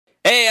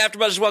Hey,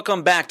 AfterBuzz,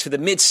 welcome back to the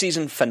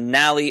mid-season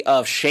finale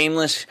of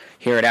Shameless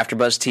here at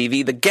AfterBuzz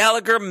TV. The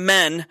Gallagher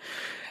men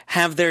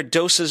have their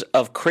doses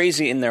of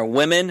crazy in their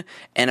women,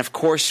 and of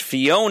course,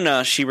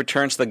 Fiona, she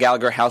returns to the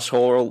Gallagher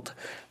household,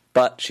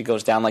 but she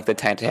goes down like the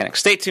Titanic.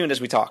 Stay tuned as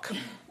we talk.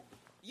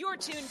 You're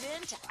tuned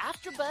in to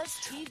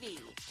AfterBuzz TV,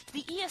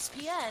 the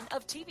ESPN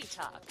of TV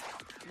talk.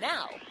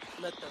 Now,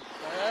 let the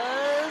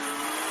buzz...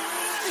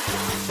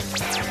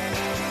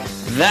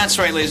 That's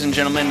right, ladies and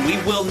gentlemen. We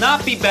will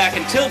not be back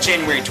until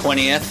January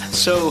 20th,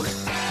 so...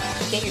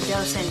 Get your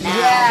dose in now.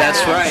 Yeah.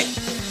 That's right.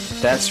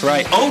 That's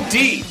right.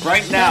 OD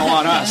right now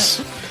on us.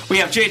 We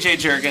have JJ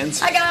Jurgens.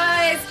 Hi,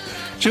 guys.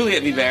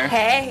 Juliet Vibert.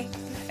 Hey.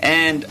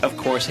 And, of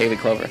course, Haley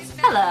Clover.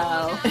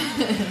 Hello.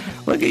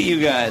 Look at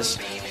you guys.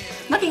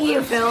 Look at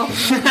you, Phil.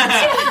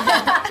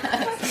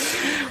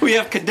 We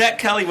have Cadet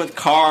Kelly with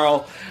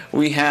Carl.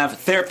 We have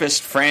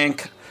therapist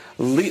Frank.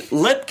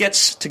 Lip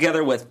gets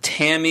together with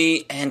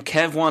Tammy, and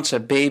Kev wants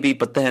a baby.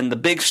 But then the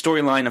big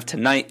storyline of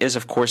tonight is,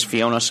 of course,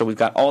 Fiona. So we've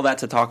got all that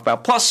to talk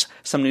about, plus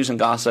some news and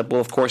gossip.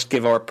 We'll, of course,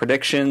 give our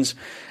predictions,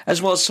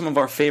 as well as some of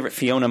our favorite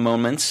Fiona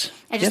moments.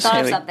 I just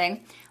thought of something.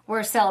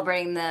 We're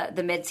celebrating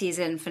the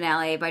mid-season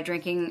finale by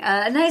drinking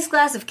a nice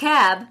glass of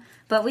Cab.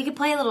 But we could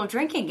play a little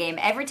drinking game.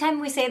 Every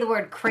time we say the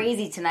word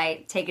crazy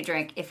tonight, take a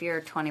drink if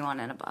you're 21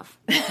 and above.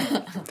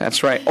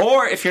 That's right.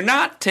 Or if you're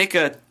not, take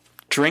a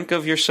drink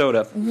of your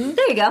soda. Mm-hmm.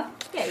 There you go.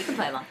 Yeah, you can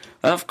play along.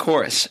 Of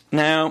course.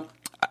 Now,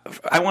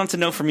 I wanted to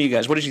know from you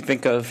guys, what did you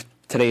think of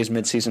today's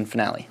mid-season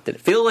finale? Did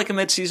it feel like a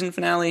mid-season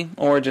finale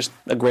or just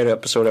a great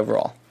episode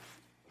overall?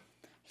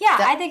 Yeah,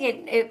 I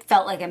think it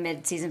felt like a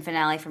mid-season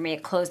finale for me.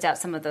 It closed out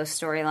some of those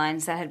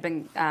storylines that had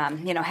been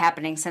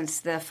happening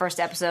since the first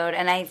episode,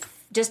 and I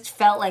just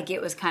felt like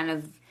it was kind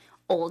of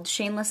old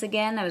Shameless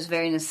again. I was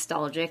very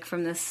nostalgic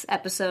from this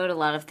episode. A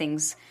lot of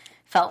things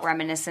felt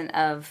reminiscent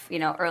of,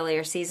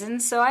 earlier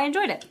seasons, so I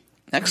enjoyed it.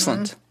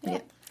 Excellent. Mm-hmm.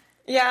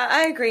 Yeah,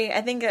 I agree.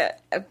 I think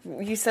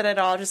you said it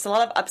all. Just a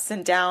lot of ups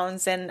and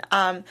downs, and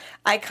I'm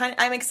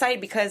excited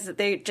because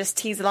they just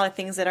tease a lot of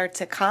things that are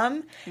to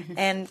come,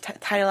 and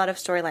tied a lot of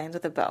storylines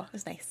with a bow. It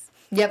was nice.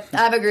 Yep,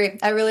 I agree.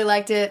 I really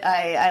liked it.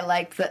 I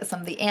liked some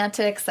of the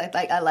antics.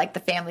 I liked the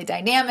family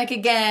dynamic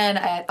again.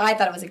 I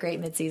thought it was a great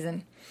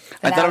mid-season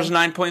finale. I thought it was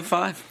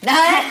 9.5.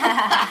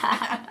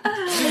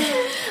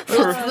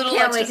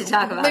 Can't wait to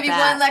talk about maybe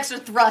that. one extra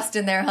thrust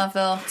in there, huh,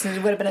 Phil? So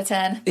it would have been a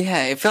 10.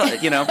 Yeah, it felt,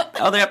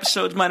 other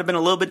episodes might have been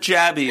a little bit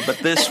jabby, but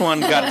this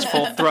one got its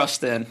full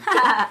thrust in.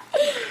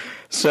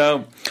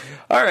 So,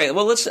 all right,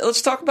 well,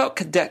 let's talk about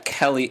Cadet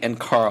Kelly and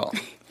Carl.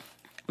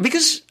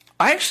 Because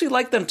I actually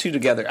like them two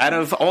together. Out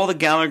of all the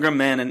Gallagher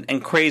men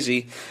and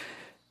crazy,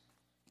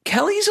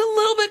 Kelly's a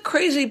little bit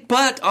crazy,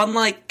 but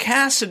unlike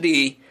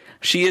Cassidy,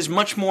 she is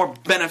much more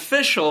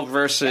beneficial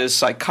versus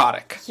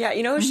psychotic. Yeah,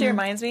 you know who she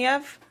reminds me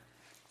of?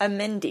 A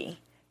Mindy.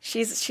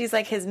 She's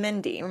like his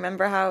Mindy.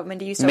 Remember how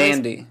Mindy used to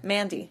Mandy.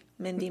 Mindy.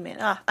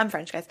 I'm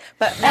French, guys.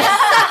 But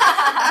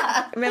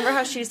remember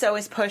how she used to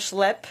always push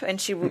Lip, and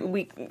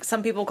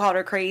some people called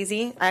her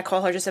crazy. I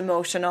call her just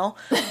emotional.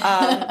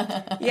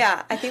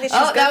 Yeah, I think that she's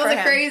good that for was him.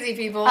 a crazy,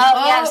 people.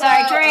 I'm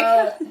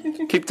sorry,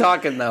 drink. Keep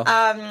talking, though.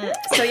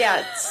 So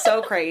yeah, it's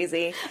so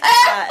crazy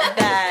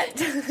that.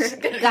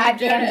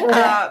 Goddamn.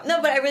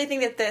 No, but I really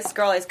think that this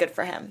girl is good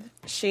for him.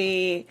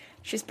 She's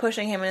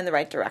pushing him in the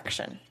right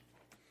direction.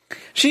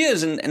 She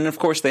is, and of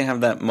course they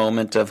have that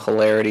moment of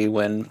hilarity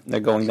when they're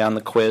going down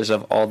the quiz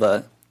of all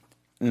the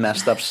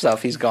messed up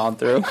stuff he's gone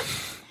through.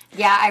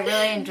 Yeah, I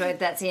really enjoyed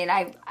that scene.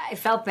 I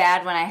felt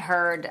bad when I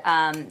heard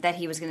that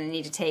he was going to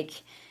need to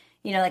take,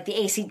 like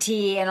the ACT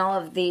and all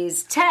of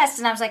these tests,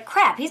 and I was like,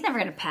 crap, he's never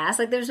going to pass.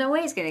 Like, there's no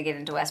way he's going to get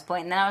into West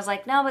Point. And then I was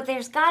like, no, but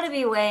there's got to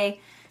be a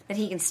way that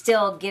he can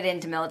still get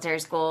into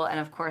military school, and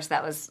of course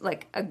that was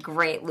like a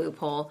great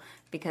loophole.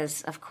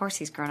 Because, of course,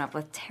 he's grown up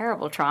with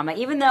terrible trauma.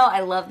 Even though I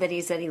love that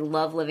he said he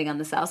loved living on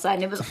the South Side.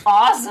 And it was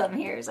awesome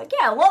here. He's like,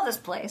 yeah, I love this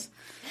place.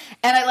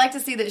 And I like to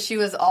see that she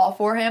was all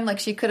for him. Like,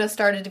 she could have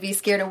started to be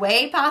scared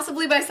away,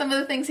 possibly, by some of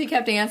the things he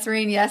kept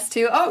answering yes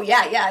to. Oh,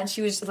 yeah. And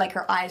she was just like,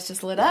 her eyes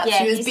just lit up. Yeah,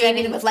 she was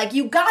beaming and was like,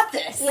 you got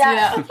this.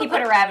 Yeah. He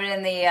put a rabbit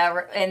in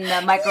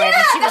the microwave,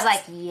 and she was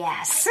like,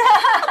 yes.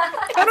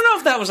 I don't know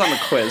if that was on the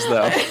quiz,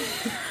 though.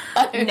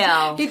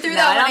 No. He threw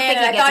that one in.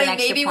 I thought he extra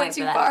maybe point went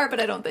too for that. far,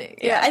 but I don't think.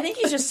 Yeah, I think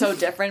he's just so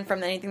different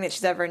from anything that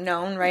she's ever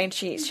known, right?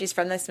 She's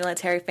from this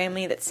military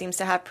family that seems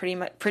to have pretty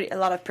a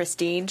lot of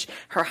prestige.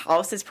 Her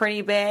house is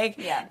pretty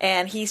big,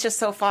 and he's just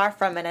so far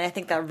from it, and I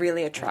think that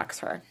really attracts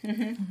her.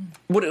 Mm-hmm.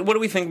 What do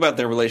we think about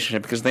their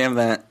relationship? Because they have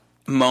that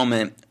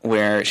moment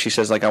where she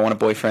says, like, I want a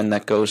boyfriend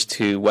that goes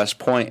to West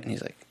Point, and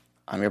he's like,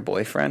 I'm your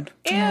boyfriend?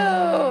 Ew.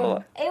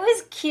 It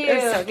was cute. It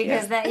was so cute.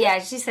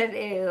 Because she said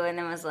ew, and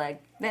then was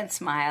like, then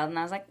smiled, and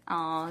I was like,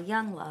 oh,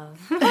 young love.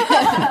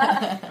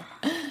 I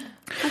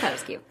thought it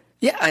was cute.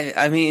 Yeah,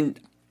 I mean,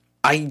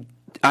 I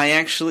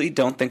actually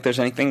don't think there's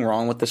anything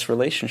wrong with this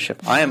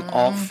relationship. I am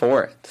all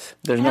for it.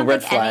 There's no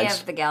red flags. Any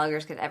of the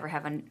Gallaghers could ever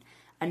have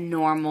a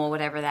normal,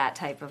 whatever that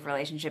type of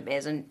relationship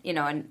is, and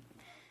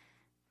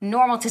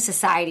normal to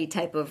society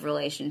type of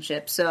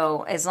relationship.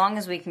 So as long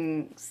as we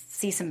can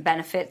see some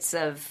benefits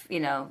of,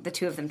 the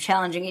two of them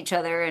challenging each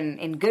other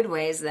in good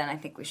ways, then I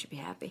think we should be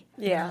happy.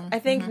 Yeah, I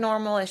think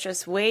normal is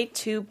just way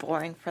too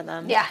boring for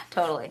them. Yeah,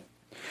 totally.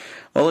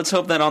 Well, let's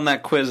hope that on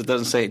that quiz it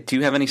doesn't say, do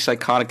you have any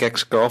psychotic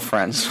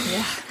ex-girlfriends?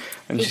 Yeah.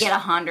 And You just- get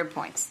 100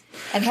 points.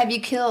 And have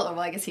you killed? Well,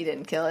 I guess he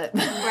didn't kill it.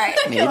 Right.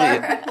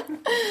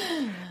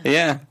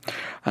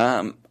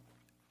 Yeah.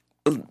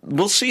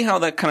 We'll see how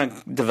that kind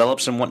of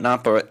develops and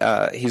whatnot,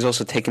 but he's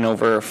also taken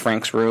over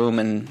Frank's room,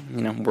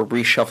 and we're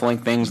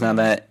reshuffling things now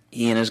that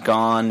Ian is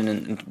gone,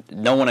 and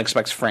no one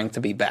expects Frank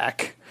to be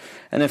back.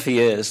 And if he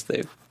is,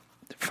 they're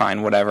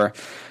fine, whatever.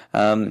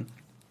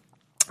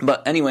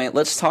 But anyway,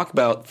 let's talk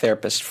about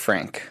therapist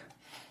Frank.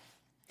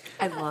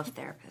 I love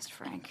therapist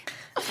Frank.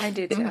 I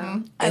do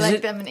too. I Is like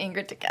it- them and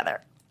Ingrid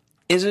together.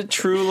 Is it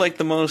true, like,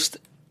 the most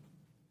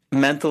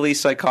mentally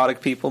psychotic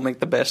people make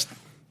the best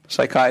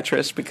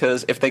psychiatrists?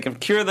 Because if they can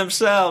cure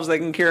themselves, they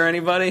can cure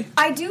anybody?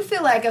 I do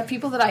feel like of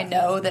people that I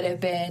know that have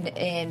been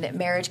in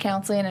marriage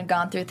counseling and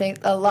gone through things,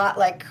 a lot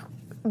like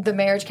the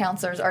marriage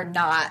counselors are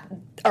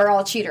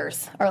all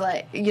cheaters, or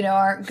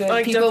aren't good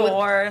Like people.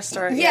 divorced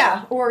or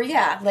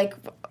Like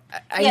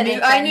I Yeah, knew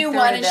they've I been knew through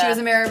one, and she the- was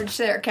a marriage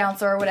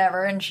counselor or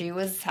whatever, and she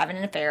was having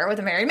an affair with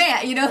a married man.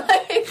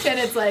 And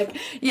it's like,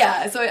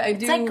 yeah. So I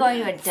do. It's like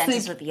going to a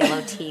dentist with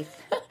yellow teeth.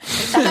 There's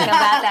something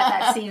about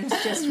that seems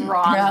just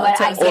wrong. Yeah, but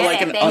I it's get Or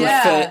like it. an They,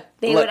 unfit...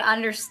 they like- would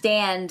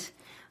understand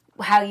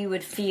how you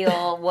would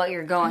feel, what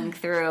you're going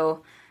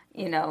through,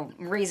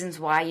 reasons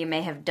why you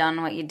may have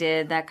done what you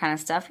did, that kind of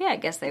stuff. Yeah, I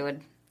guess they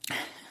would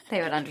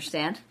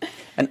understand.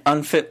 An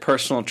unfit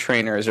personal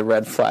trainer is a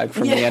red flag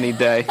for me any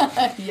day.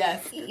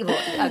 Yes.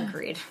 Well,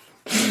 agreed.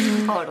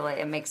 Totally,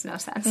 it makes no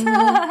sense.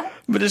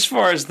 But as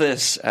far as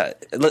this,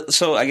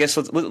 so I guess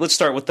let's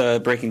start with the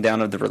breaking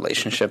down of the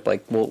relationship.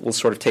 Like we'll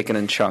sort of take it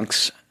in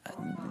chunks.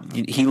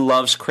 He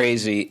loves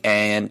crazy,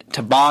 and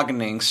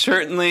tobogganing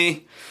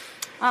certainly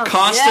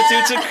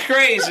constitutes a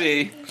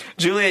crazy.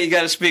 Julia, you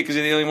got to speak because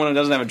you're the only one who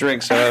doesn't have a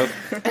drink. So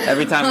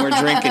every time we're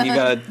drinking, you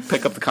got to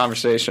pick up the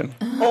conversation.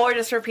 Or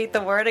just repeat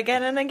the word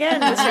again and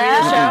again. Just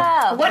read the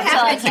show. Oh, What until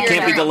I happened to your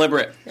Can't be drink?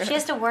 deliberate. She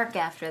has to work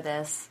after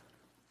this.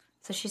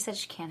 So she said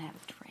she can't have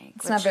a drink.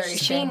 It's not very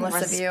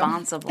shameless of you.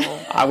 responsible.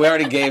 We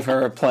already gave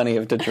her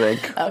plenty to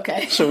drink.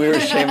 Okay. So we were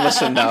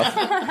shameless enough.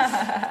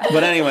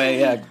 But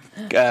anyway,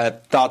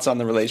 thoughts on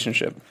the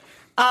relationship?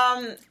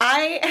 I'm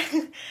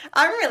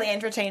really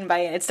entertained by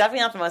it. It's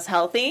definitely not the most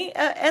healthy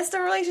as the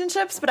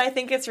relationships, but I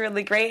think it's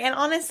really great. And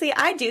honestly,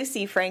 I do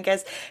see Frank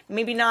as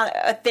maybe not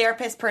a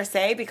therapist per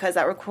se, because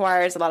that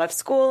requires a lot of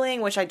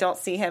schooling, which I don't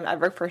see him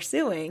ever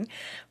pursuing.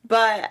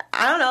 But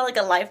I don't know, like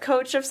a life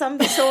coach of some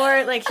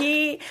sort. Like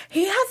he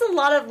has a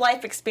lot of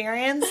life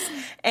experience,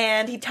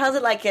 and he tells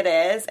it like it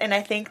is. And I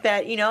think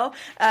that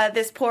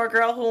this poor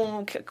girl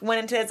who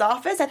went into his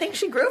office, I think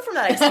she grew from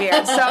that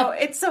experience. So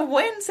it's a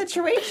win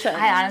situation.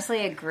 I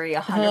honestly agree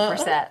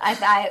 100%.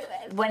 I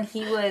when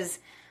he was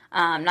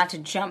not to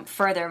jump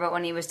further, but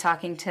when he was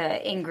talking to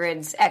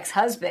Ingrid's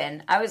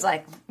ex-husband, I was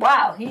like,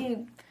 wow,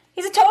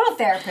 he's a total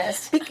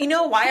therapist. You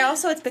know why?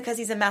 Also, it's because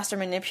he's a master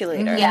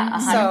manipulator. Yeah,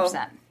 100%. So,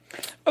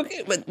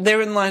 Okay, but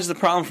therein lies the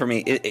problem for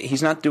me.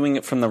 He's not doing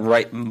it from the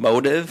right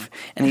motive,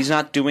 and he's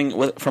not doing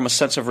it from a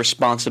sense of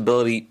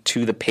responsibility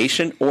to the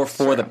patient or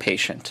for the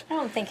patient. I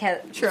don't think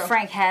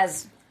Frank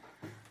has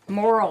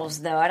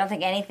morals, though. I don't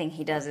think anything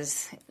he does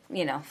is,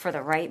 for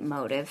the right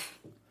motive.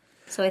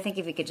 So I think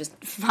if he could just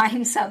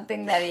find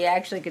something that he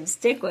actually could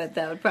stick with,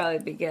 that would probably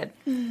be good.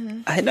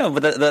 I know,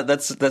 but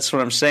that's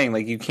what I'm saying.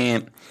 Like, you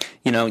can't,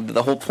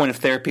 the whole point of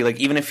therapy. Like,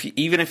 even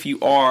if you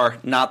are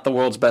not the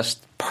world's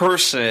best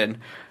person,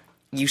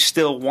 you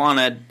still want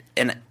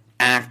to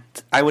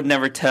act. I would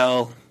never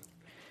tell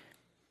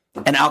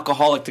an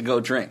alcoholic to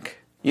go drink.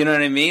 You know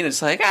what I mean?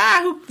 It's like,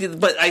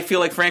 but I feel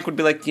like Frank would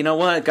be like, you know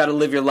what? Got to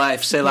live your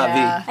life. C'est la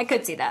vie. I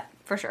could see that.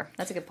 For sure.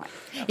 That's a good point.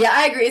 Yeah,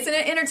 I agree. It's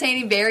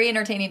very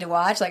entertaining to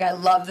watch. Like, I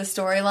love the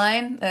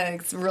storyline.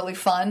 It's really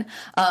fun.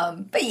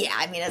 But yeah,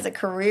 I mean, as a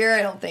career,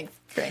 I don't think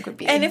Frank would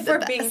be and if the we're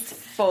best. being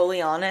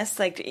fully honest,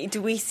 like,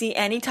 do we see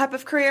any type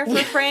of career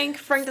for Frank?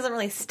 Frank doesn't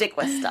really stick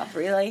with stuff,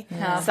 really.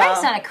 No, So-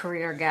 Frank's not a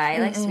career guy.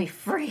 He likes to be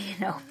free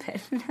and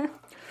open.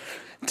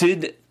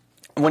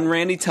 When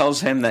Randy tells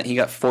him that he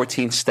got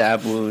 14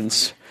 stab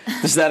wounds,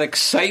 does that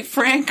excite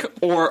Frank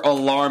or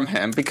alarm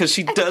him? Because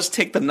she does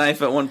take the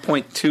knife at one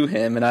point to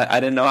him, and I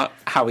didn't know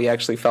how he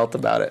actually felt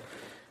about it.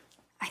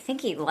 I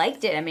think he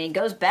liked it. I mean, he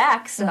goes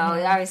back, so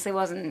he obviously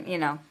wasn't,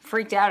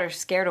 freaked out or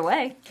scared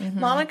away.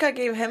 Monica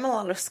gave him a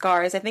lot of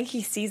scars. I think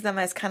he sees them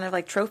as kind of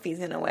like trophies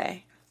in a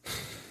way.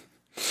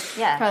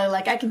 Yeah. Probably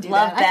like, I can do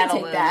Love that. I can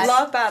battle take that.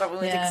 Love battle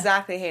wounds, Yeah.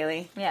 exactly,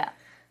 Haley. Yeah.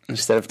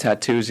 Instead of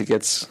tattoos, he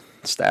gets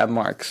stab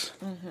marks.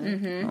 Oh,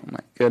 my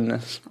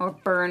goodness. Or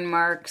burn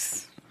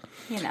marks,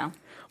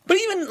 But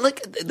even,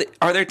 like,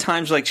 are there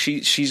times, like,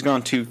 she's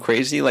gone too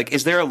crazy? Like,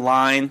 is there a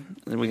line,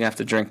 we're going to have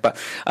to drink, but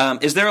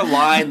is there a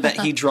line that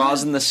he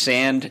draws in the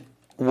sand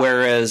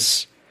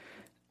whereas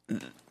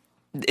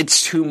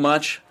it's too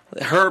much?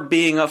 her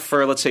being up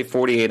for, let's say,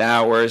 48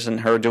 hours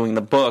and her doing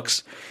the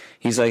books,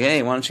 he's like,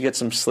 hey, why don't you get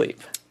some sleep?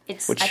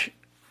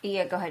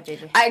 Yeah, go ahead,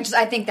 JJ.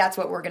 I think that's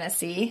what we're gonna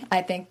see.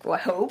 I think,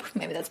 hope,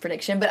 maybe that's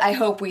prediction, but I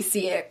hope we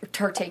see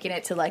her taking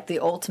it to like the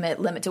ultimate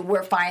limit to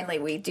where finally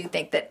we do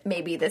think that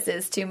maybe this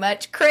is too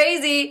much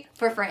crazy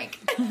for Frank.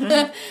 You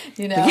know,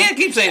 You can't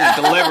keep saying it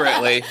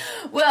deliberately.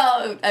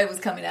 well, I was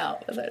coming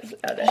out.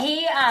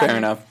 Fair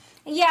enough.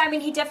 Yeah, I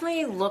mean, he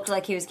definitely looked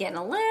like he was getting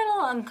a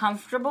little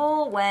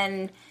uncomfortable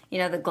when,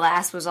 the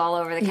glass was all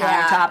over the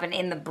countertop and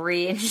in the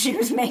brie, and she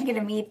was making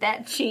him eat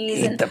that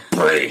cheese. Eat the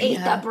brie.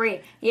 The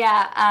brie.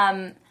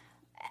 Yeah,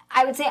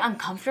 I would say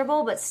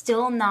uncomfortable, but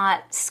still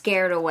not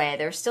scared away.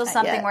 There's still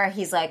something where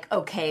he's like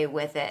okay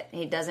with it.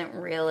 He doesn't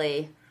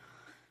really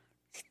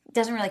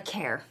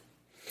care.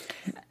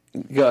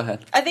 Go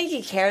ahead. I think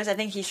he cares. I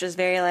think he's just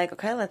very like,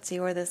 okay, let's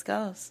see where this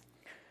goes.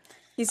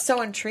 He's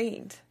so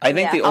intrigued. I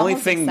think the only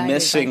almost thing excited,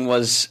 missing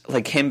was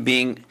like him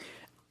being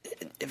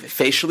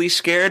facially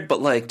scared,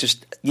 but like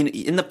just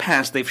in the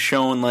past they've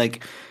shown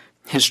like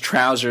his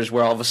trousers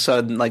where all of a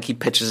sudden like he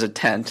pitches a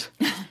tent.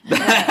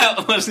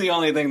 That was the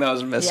only thing that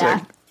was missing.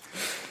 Yeah.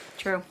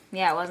 True.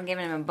 Yeah, it wasn't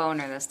giving him a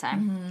boner this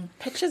time. Mm-hmm.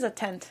 Pitches a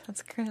tent.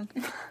 That's great.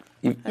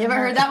 You ever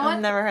heard that I've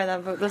one? never heard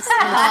that, but Don't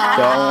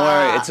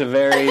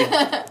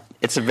worry,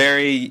 it's a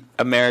very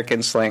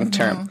American slang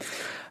term.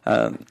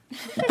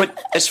 But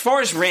as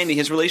far as Randy,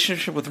 his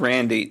relationship with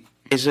Randy,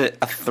 is it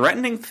a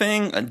threatening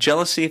thing, a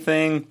jealousy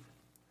thing?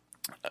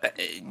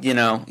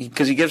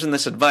 Because he gives him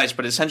this advice,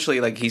 but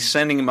essentially, like, he's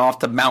sending him off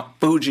to Mount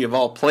Fuji of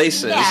all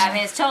places. Yeah, I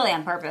mean, it's totally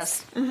on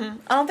purpose. I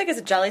don't think it's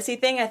a jealousy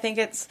thing. I think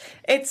it's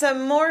a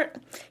more.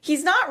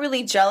 He's not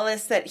really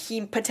jealous that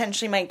he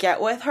potentially might get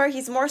with her.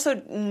 He's more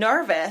so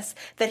nervous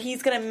that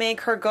he's going to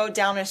make her go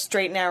down a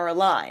straight, narrow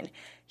line.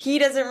 He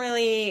doesn't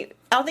really.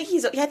 I think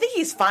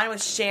he's fine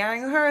with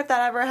sharing her if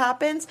that ever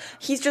happens.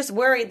 He's just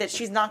worried that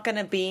she's not going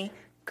to be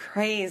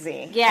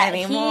crazy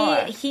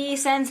anymore. He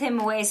sends him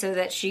away so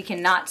that she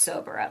cannot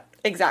sober up.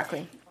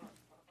 Exactly.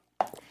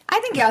 I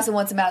think he also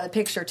wants him out of the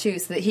picture too,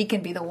 so that he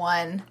can be the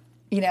one,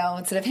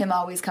 instead of him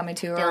always coming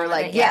to her, Dealing with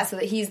like it, yeah. so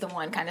that he's the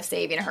one kind of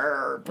saving her,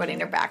 or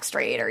putting her back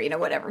straight, or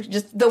whatever,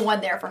 just the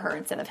one there for her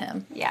instead of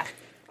him. Yeah.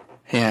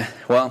 Yeah,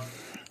 well,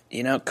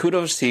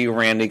 kudos to you,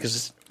 Randy,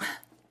 because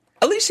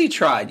at least he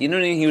tried.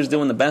 He was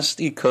doing the best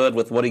he could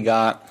with what he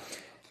got.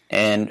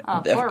 And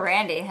poor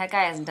Randy. That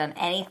guy hasn't done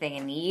anything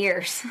in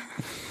years.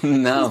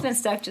 No. He's been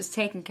stuck just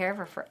taking care of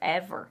her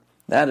forever.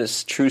 That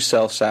is true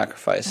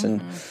self-sacrifice.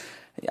 And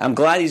I'm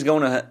glad he's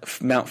going to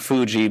Mount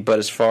Fuji, but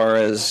as far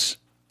as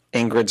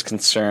Ingrid's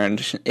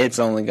concerned, it's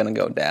only going to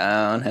go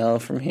downhill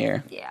from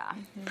here. Yeah.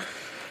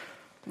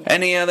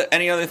 Any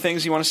other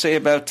things you want to say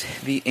about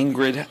the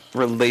Ingrid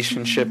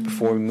relationship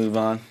before we move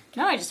on?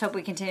 No, I just hope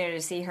we continue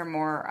to see her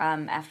more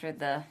after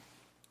the,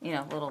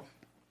 little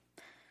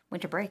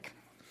winter break.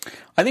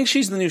 I think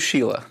she's the new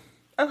Sheila.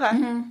 Okay.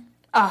 Oh,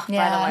 by the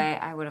Yeah. way,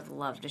 I would have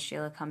loved a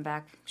Sheila come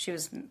back. She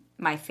was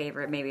my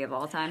favorite, maybe of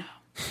all time.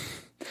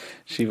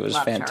 She was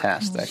Loved her.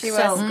 fantastic. She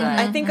So was. good.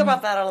 I think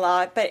about that a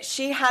lot, but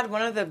she had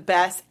one of the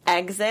best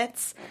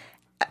exits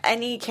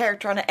any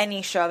character on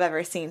any show I've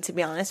ever seen, to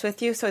be honest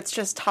with you. So it's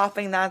just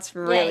topping that's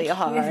really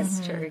hard.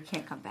 That's true. You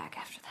can't come back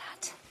after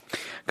that.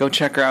 Go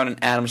check her out in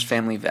Addams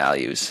Family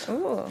Values.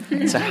 Ooh.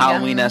 It's a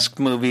Halloween-esque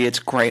movie. It's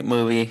a great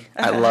movie.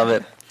 I love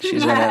it.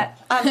 She's in it.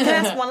 Can I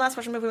ask one last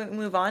question before we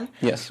move on?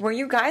 Yes. Were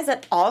you guys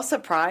at all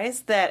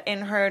surprised that in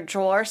her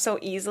drawer so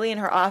easily in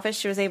her office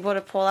she was able to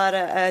pull out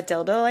a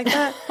dildo like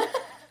that?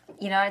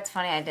 It's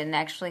funny. I didn't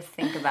actually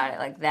think about it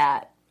like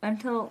that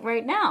until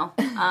right now.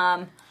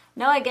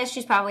 No, I guess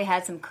she's probably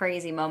had some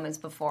crazy moments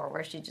before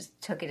where she just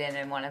took it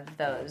in one of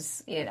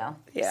those,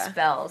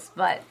 spells.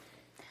 But,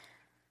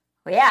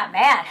 well, yeah,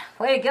 man,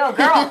 way to go,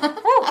 girl.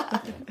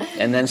 Woo.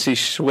 And then she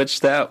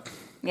switched out.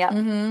 Yep.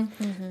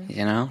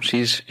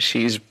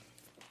 She's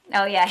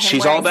Oh, yeah. Him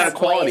She's wearing all about his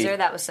equality. blazer,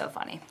 that was so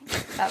funny.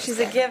 That was She's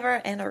good. a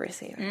giver and a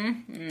receiver.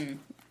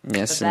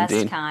 yes, The best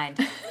indeed.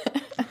 kind.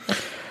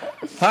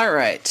 All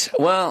right.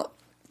 Well,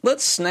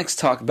 let's next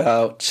talk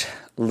about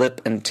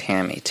Lip and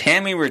Tammy.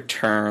 Tammy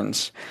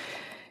returns,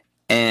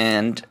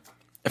 and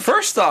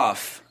first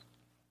off,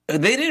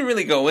 they didn't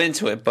really go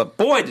into it, but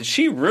boy, did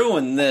she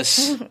ruin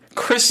this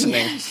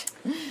christening.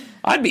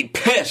 I'd be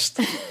pissed.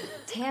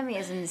 Tammy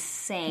is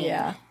insane.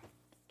 Yeah.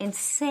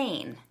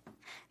 Insane.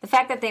 The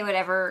fact that they would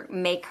ever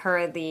make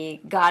her the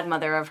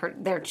godmother of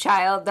their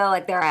child, though,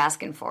 like, they're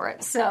asking for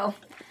it. So,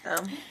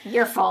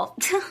 your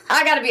fault.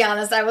 I gotta be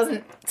honest, I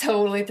wasn't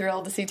totally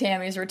thrilled to see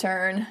Tammy's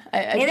return.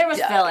 Neither was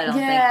Phil, I don't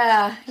think.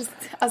 Yeah,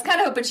 I was kind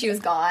of hoping she was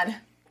gone.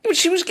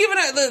 She was giving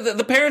out,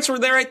 the parents were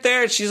there right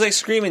there, and she's like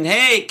screaming,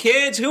 "Hey,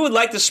 kids, who would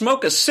like to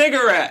smoke a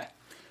cigarette?"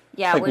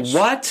 Yeah, Like, which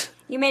what?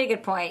 you made a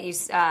good point. You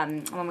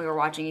when we were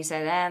watching, you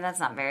said, that's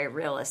not very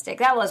realistic.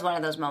 That was one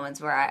of those moments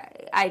where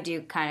I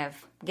do kind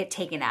of get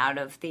taken out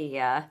of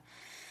the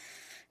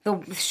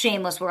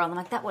shameless world. I'm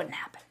like, that wouldn't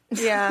happen.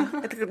 Yeah,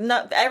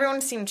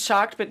 everyone seemed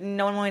shocked, but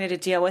no one wanted to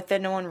deal with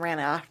it. No one ran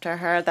after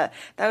her. That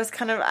was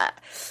kind of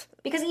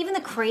Because even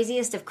the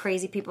craziest of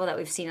crazy people that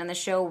we've seen on the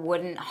show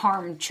wouldn't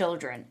harm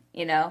children,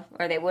 you know?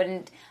 Or they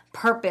wouldn't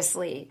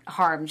purposely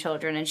harm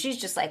children. And she's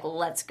just like,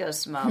 let's go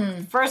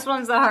smoke. First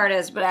one's the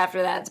hardest, but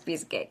after that, it's a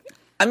piece of cake.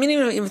 I mean,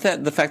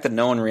 even the fact that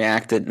no one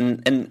reacted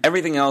and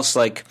everything else,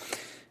 like,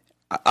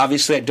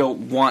 obviously I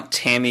don't want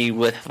Tammy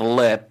with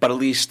Lip, but at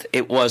least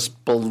it was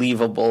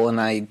believable. And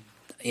I,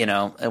 you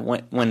know,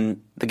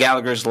 when the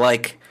Gallaghers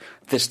like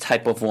this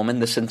type of woman,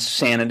 this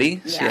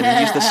insanity, see,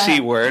 I use the C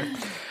word,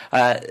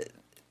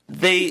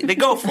 they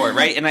go for it,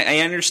 right? And I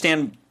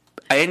understand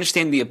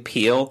the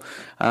appeal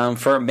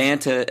for a man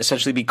to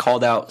essentially be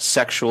called out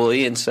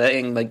sexually and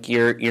saying like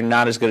you're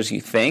not as good as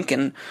you think,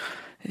 and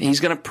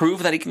he's going to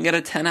prove that he can get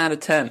a 10 out of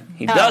 10.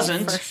 He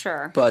doesn't, for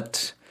sure.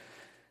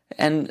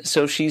 And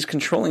so she's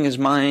controlling his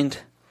mind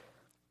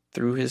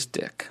through his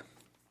dick.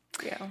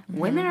 Yeah.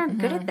 Women are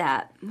good at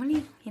that. What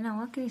do you know,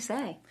 what can you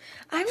say?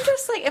 I'm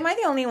just like, am I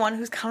the only one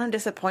who's kind of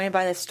disappointed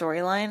by this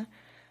storyline?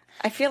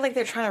 I feel like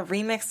they're trying to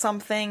remix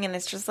something, and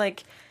it's just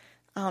like,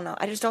 I don't know.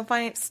 I just don't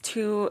find it's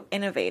too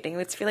innovating.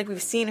 I feel like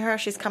we've seen her.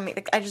 She's coming.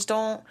 Like, I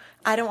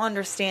don't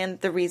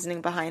understand the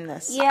reasoning behind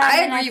this. Yeah,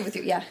 I agree with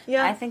you. Yeah.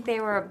 Yeah. I think they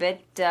were a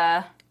bit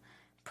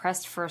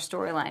pressed for a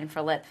storyline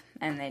for Lip,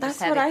 and they just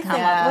That's had what to I come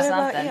think. up with What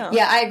about something. you?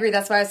 Yeah, I agree.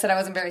 That's why I said I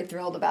wasn't very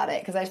thrilled about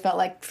it, because I felt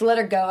like to let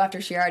her go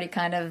after she already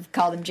kind of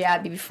called him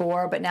Jabby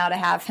before, but now to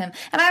have him.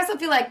 And I also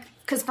feel like,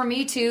 because for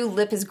me too,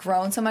 Lip has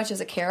grown so much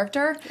as a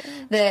character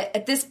that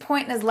at this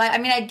point in his life, I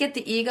mean, I get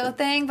the ego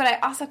thing, but I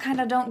also kind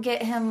of don't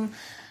get him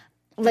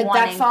like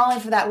that falling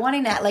for that,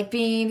 wanting that, like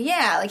being,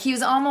 like he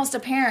was almost a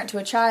parent to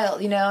a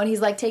child, you know, and he's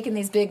like taking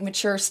these big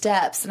mature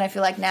steps, and I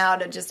feel like now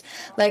to just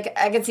like,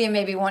 I could see him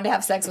maybe wanting to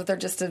have sex with her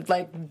just to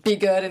like be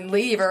good and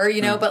leave her,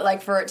 you know, but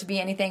like for it to be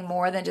anything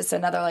more than just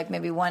another like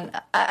maybe one,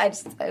 I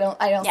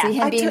don't see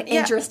him being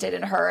interested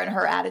in her and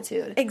her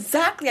attitude.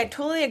 Exactly. I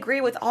totally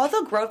agree with all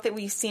the growth that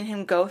we've seen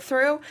him go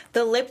through.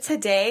 The Lip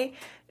today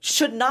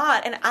should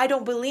not, and I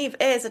don't believe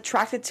is,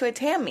 attracted to a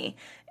Tammy.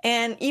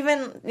 And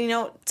even, you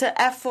know,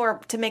 to F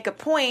or to make a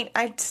point,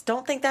 I just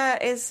don't think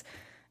that is,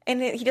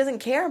 and he doesn't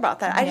care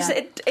about that.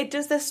 It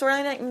just, this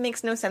storyline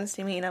makes no sense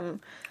to me, and I'm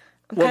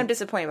kind of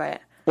disappointed by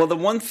it. Well, the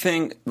one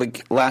thing,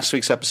 like last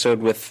week's episode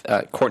with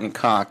Courtney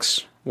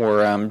Cox,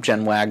 or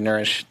Jen Wagner,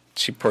 as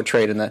she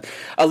portrayed in the,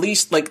 at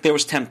least like there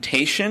was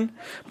temptation,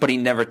 but he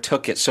never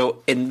took it.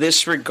 So in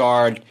this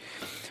regard,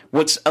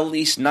 what's at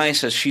least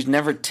nice is she's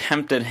never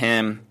tempted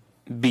him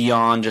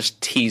beyond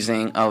just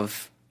teasing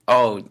of,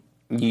 oh,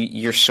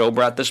 you're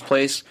sober at this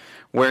place,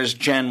 whereas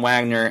Jen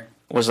Wagner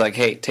was like,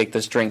 hey, take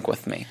this drink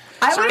with me.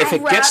 If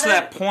it gets to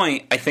that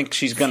point, I think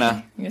she's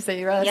gonna... You're gonna say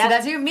you'd rather see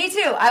that too? Me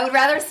too. I would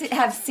rather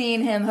have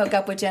seen him hook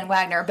up with Jen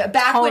Wagner, but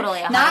back when,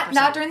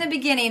 not during the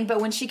beginning,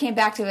 but when she came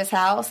back to his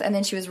house and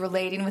then she was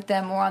relating with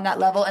them more on that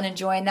level and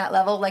enjoying that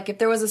level. Like if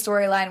there was a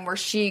storyline where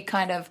she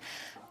kind of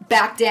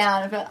back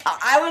down,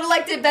 I would have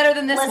liked it better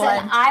than this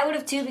one. I would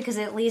have too, because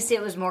at least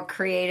it was more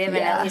creative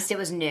and at least it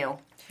was new.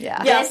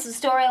 Yeah. This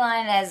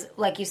storyline, as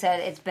like you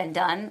said, it's been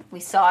done. We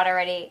saw it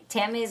already.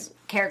 Tammy's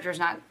character is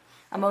not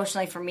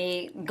emotionally, for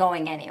me,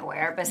 going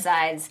anywhere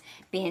besides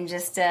being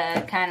just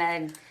a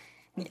kind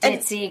of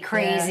ditzy,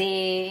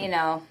 crazy, you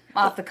know,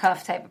 off the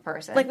cuff type of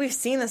person. Like we've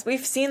seen this.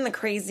 We've seen the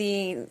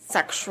crazy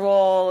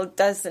sexual,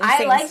 does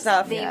insane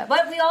stuff.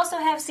 But we also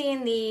have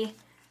seen the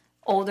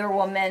older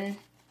woman.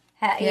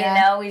 You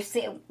know, we've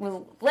seen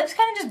Lip's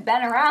kind of just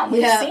been around.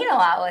 We've seen a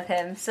lot with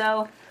him,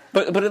 so.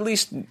 But at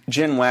least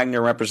Jen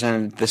Wagner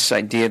represented this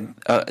idea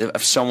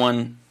of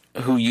someone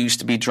who used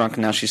to be drunk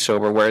and now she's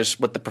sober, whereas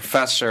with the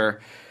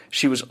professor,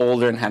 she was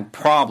older and had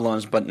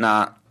problems, but they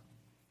weren't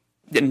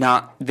Jen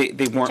fully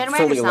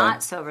Wagner's alive.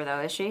 not sober though,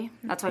 is she?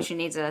 That's why she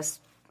needs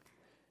us.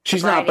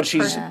 She's not, but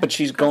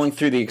she's going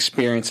through the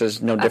experiences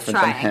no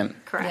different than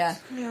him.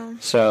 Correct. Yeah.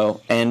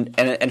 So and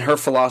her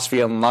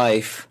philosophy on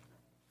life,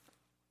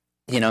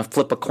 you know,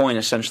 flip a coin.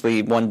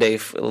 Essentially, one day,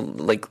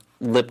 like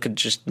Lip could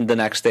just the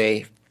next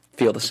day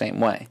feel the same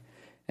way,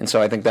 and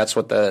so I think that's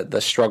what the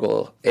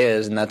struggle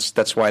is, and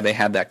that's why they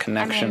had that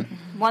connection. I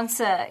mean, once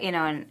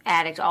an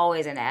addict,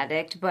 always an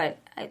addict, but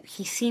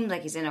he seems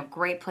like he's in a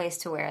great place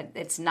to where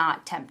it's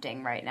not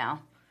tempting right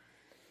now,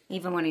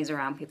 even when he's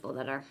around people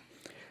that are.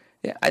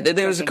 Yeah,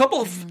 there was a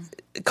couple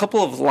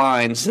of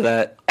lines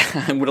that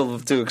I would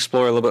love to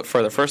explore a little bit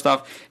further. First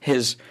off,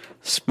 his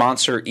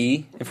sponsor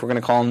E, if we're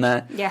going to call him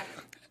that. Yeah.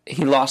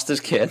 He lost his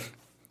kid.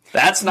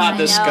 That's not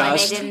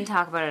discussed. They didn't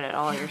talk about it at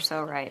all. You're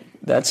so right.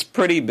 That's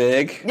pretty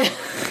big.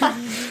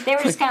 They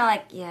were just kind of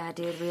like, yeah,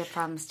 dude, we have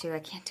problems too. I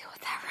can't deal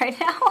with that right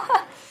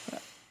now.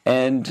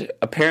 And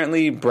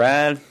apparently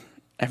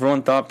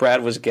everyone thought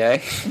Brad was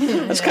gay.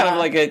 That's kind of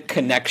like a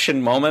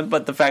connection moment,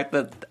 but the fact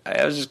that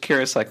I was just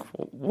curious, like,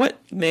 what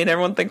made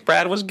everyone think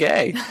Brad was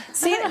gay?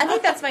 See, I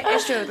think that's my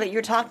issue that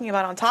you're talking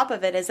about on top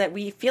of it, is that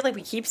we feel like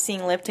we keep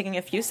seeing Lip taking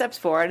a few steps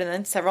forward and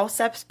then several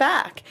steps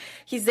back.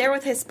 He's there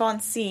with his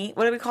sponsee.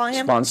 What are we calling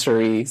him?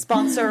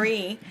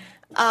 Sponsoree.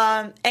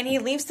 And he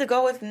leaves to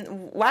go with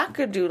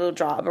Wackadoodle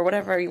Job or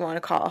whatever you want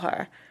to call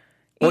her.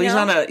 He's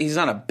not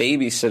a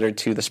babysitter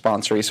to the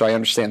sponsoree, so I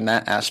understand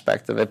that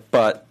aspect of it,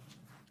 but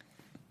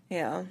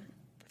Yeah.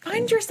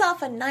 Find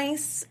yourself a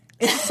nice,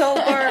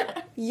 sober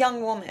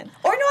young woman.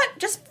 Or you know what?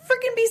 Just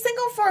freaking be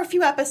single for a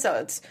few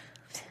episodes.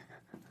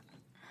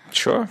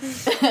 Sure.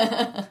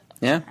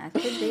 Yeah. That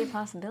could be a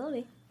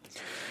possibility.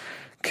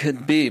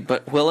 Could be,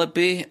 but will it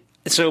be?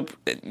 So,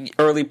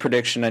 early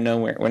prediction. I know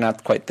we're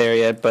not quite there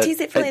yet, but Tease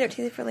it for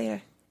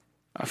later.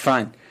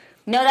 Fine.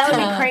 No, that would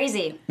be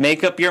crazy.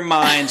 Make up your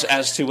minds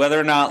as to whether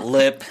or not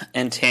Lip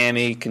and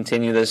Tammy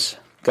continue this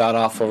god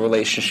awful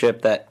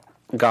relationship that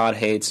God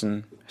hates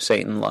and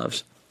Satan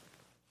loves.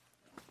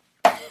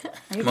 Are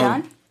you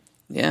done?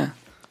 Yeah.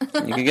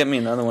 You can get me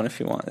another one if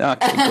you want.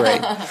 Okay,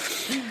 great.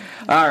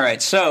 All right,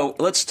 so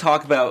let's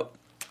talk about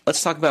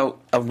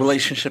a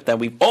relationship that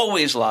we've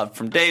always loved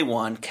from day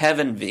one,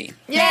 Kevin V.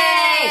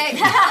 Yay!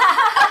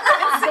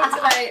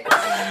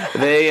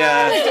 They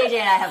JJ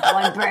and I have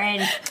one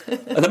brain.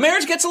 the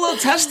marriage gets a little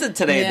tested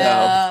today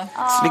Yeah.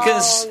 though.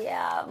 Because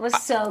Yeah, it was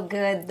so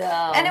good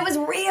though. And it was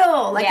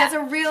real. Like, Yeah. it's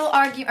a real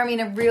argument. I mean,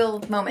 a real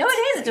moment. No,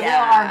 it is. It's a real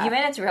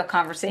argument. It's a real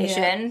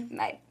conversation.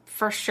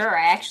 For sure.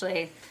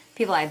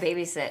 People I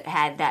babysit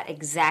had that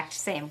exact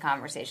same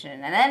conversation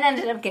and then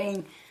ended up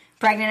getting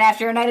pregnant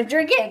after a night of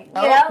drinking.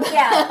 You know?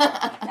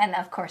 Yeah. And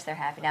of course they're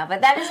happy now.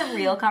 But that is a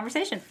real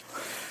conversation.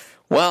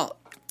 well,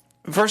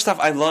 first off,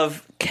 I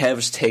love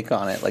Kev's take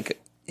on it. Like,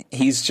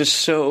 he's just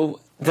so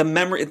the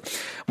memory.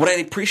 What I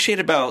appreciate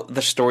about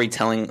the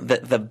storytelling,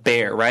 the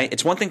bear, right?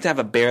 It's one thing to have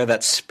a bear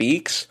that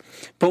speaks,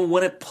 but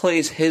when it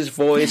plays his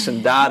voice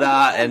and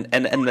Dada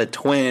and the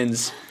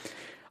twins,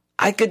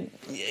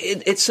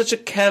 it's such a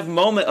Kev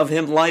moment of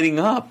him lighting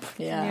up.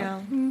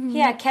 Yeah.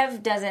 Yeah,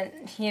 Kev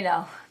doesn't,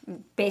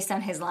 based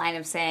on his line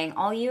of saying,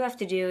 all you have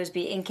to do is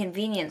be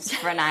inconvenienced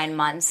for 9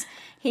 months.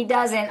 He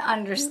doesn't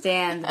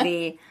understand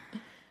the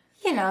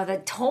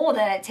toll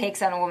that it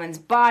takes on a woman's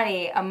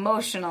body,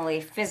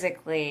 emotionally,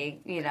 physically,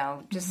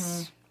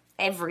 just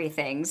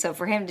everything. So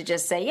for him to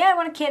just say, yeah, I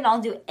want a kid and I'll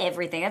do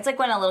everything. That's like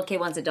when a little kid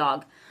wants a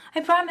dog.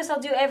 I promise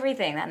I'll do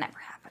everything. That never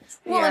happens.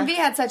 Well, and V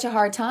had such a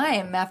hard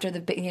time after the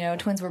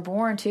twins were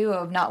born too,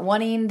 of not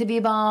wanting to be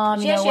a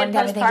mom. She had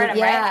postpartum,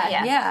 right?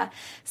 Yeah.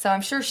 So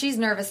I'm sure she's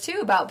nervous too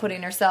about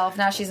putting herself.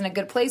 Now she's in a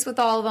good place with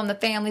all of them. The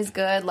family's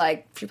good.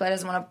 Like, she probably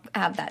doesn't want to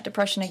have that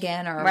depression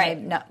again, or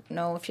maybe not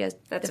know if she has.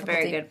 That's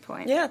difficulty. a very good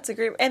point. Yeah, it's a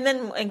great. And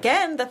then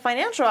again, the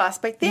financial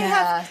aspect.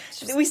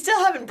 We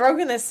still haven't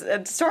broken this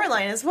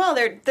storyline as well.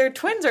 Their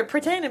twins are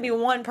pretending to be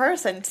one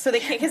person, so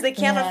they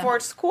can't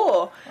afford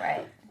school.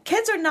 Right.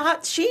 Kids are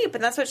not cheap,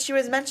 and that's what she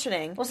was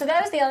mentioning. Well, so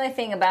that was the only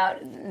thing about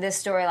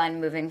this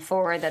storyline moving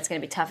forward that's going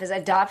to be tough, is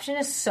adoption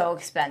is so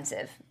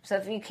expensive. So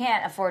if you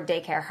can't afford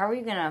daycare, how are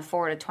you going to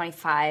afford a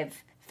 $25,000,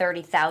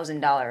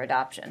 $30,000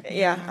 adoption?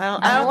 Yeah,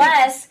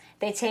 Unless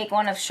they take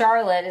one of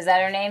Charlotte, is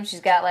that her name?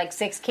 She's got like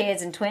 6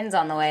 kids and twins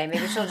on the way.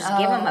 Maybe she'll just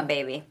give them a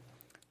baby.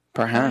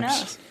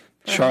 Perhaps.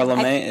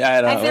 Charlemagne.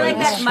 I don't know. I feel like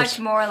that's much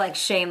more like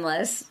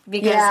Shameless,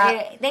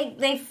 because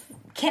they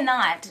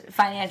cannot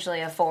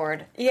financially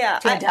afford to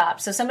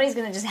adopt. So somebody's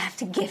going to just have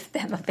to gift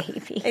them a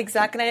baby.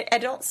 Exactly. And I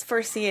don't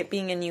foresee it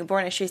being a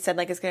newborn. As she said,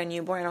 like, it's going to be a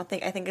newborn. I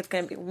think it's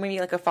going to be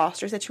maybe like a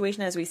foster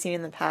situation, as we've seen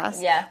in the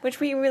past. Yeah. Which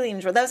we really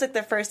enjoyed. That was like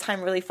the first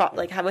time really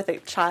have with a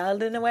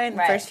child in a way in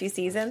the first few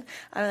seasons.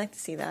 I would like to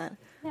see that.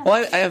 Yeah.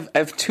 Well, I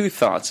have 2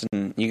 thoughts,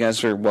 and you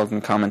guys are welcome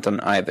to comment on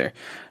either.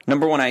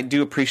 Number one, I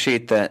do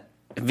appreciate that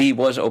V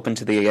was open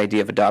to the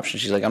idea of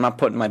adoption. She's like, I'm not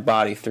putting my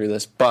body through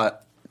this, but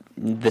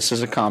this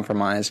is a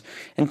compromise.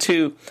 And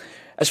 2,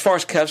 as far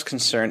as Kev's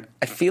concerned,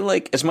 I feel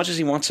like as much as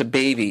he wants a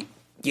baby,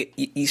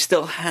 you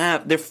still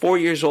have, they're 4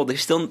 years old, they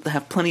still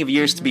have plenty of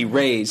years to be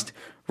raised.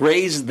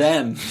 Raise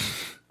them.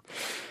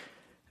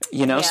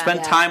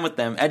 Spend time with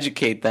them,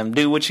 educate them,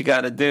 do what you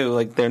got to do.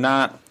 Like, they're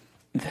not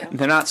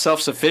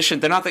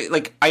self-sufficient. They're not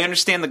I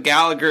understand the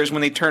Gallaghers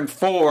when they turn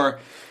 4,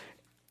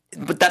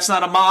 but that's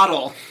not a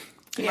model.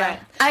 Yeah.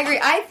 I agree.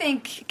 I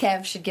think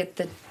Kev should get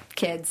the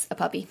kids a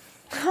puppy.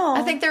 Oh.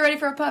 I think they're ready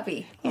for a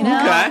puppy.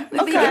 Okay.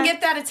 If he can get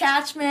that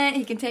attachment,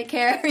 he can take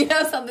care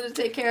of, something to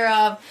take care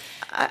of.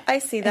 I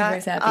see that.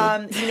 Everybody's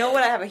happy. You know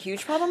what I have a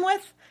huge problem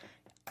with?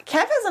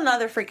 Kev has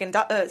another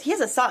freaking... he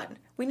has a son.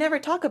 We never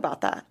talk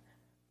about that.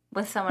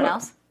 With someone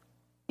else?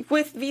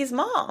 With V's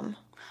mom.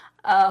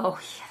 Oh,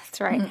 yeah,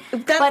 that's right.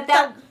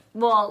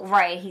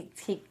 Right.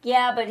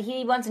 But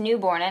he wants a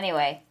newborn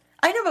anyway.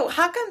 I know, but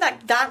how come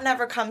that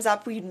never comes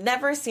up? We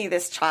never see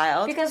this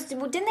child. Because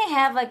didn't they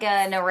have like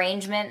an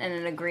arrangement and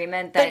an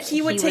agreement that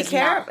he would take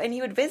care of, and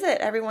he would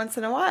visit every once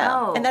in a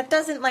while? Oh. And that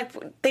doesn't,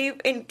 they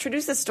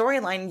introduced the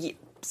storyline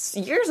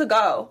years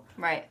ago.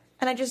 Right.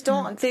 And I just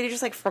don't, they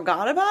just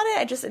forgot about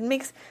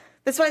it.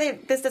 That's why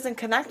this doesn't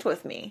connect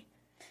with me.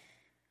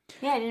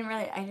 Yeah, I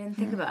didn't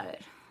think about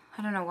it.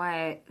 I don't know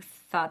why I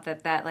thought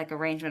that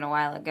arrangement a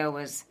while ago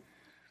was...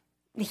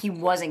 He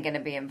wasn't going to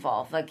be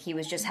involved. Like, he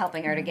was just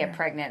helping her to get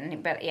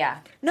pregnant. But, yeah.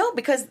 No,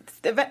 because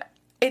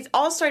it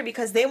all started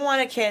because they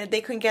want a kid. They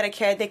couldn't get a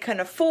kid. They couldn't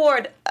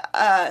afford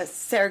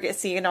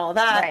surrogacy and all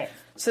that. Right.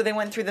 So they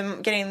went through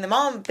getting the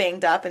mom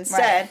banged up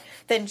instead.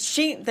 Right.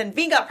 Then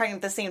V got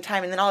pregnant at the same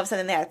time, and then all of a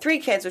sudden they had 3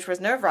 kids, which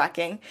was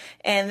nerve-wracking.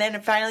 And then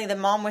finally the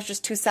mom was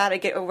just too sad to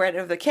get rid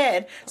of the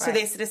kid. So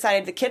they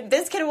decided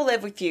this kid will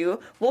live with you.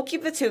 We'll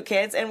keep the 2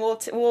 kids, and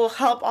we'll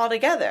help all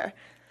together.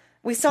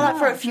 We saw that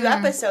for a few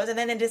episodes, and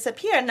then it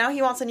disappeared. Now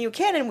he wants a new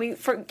kid, and we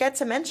forget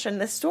to mention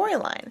this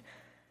storyline.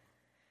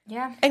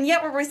 Yeah. And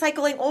yet we're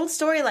recycling old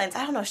storylines.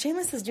 I don't know.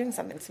 Shameless is doing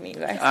something to me, you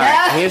guys. All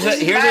right.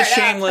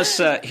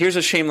 Here's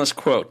a shameless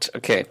quote.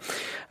 Okay,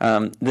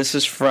 this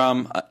is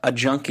from a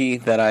junkie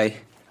that I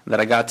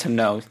got to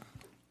know.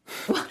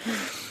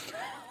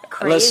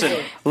 Crazy.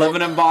 Listen,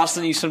 living in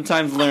Boston, you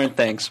sometimes learn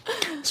things.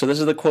 So this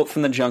is the quote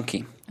from the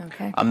junkie.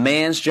 Okay. A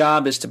man's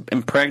job is to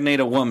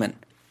impregnate a woman.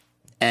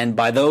 And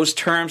by those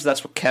terms,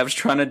 that's what Kev's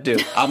trying to do.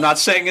 I'm not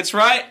saying it's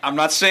right. I'm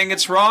not saying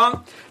it's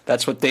wrong.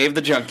 That's what Dave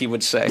the junkie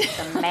would say.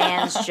 The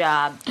man's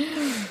job.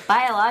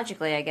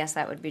 Biologically, I guess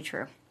that would be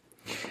true.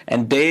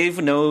 And Dave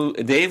would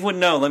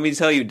know. Let me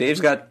tell you, Dave's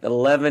got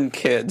 11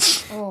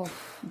 kids. Oh.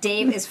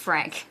 Dave is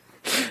Frank.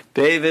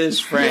 Dave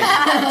is Frank.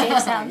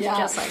 Dave sounds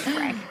just like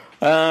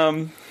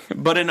Frank.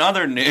 But in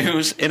other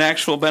news, in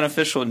actual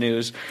beneficial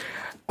news,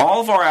 all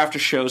of our after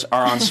shows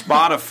are on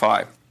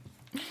Spotify.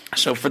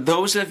 So for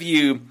those of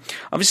you,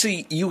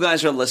 obviously you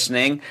guys are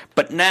listening,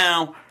 but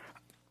now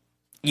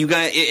you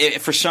guys,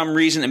 for some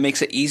reason, it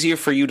makes it easier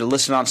for you to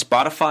listen on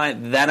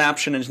Spotify. That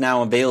option is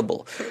now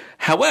available.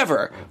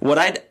 However, what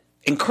I'd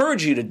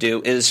encourage you to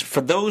do is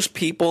for those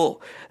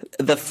people,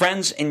 the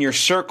friends in your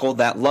circle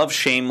that love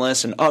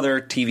Shameless and other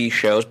TV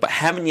shows, but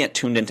haven't yet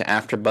tuned into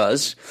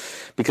AfterBuzz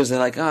because they're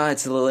like,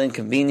 it's a little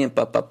inconvenient,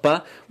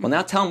 Well,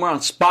 now tell them we're on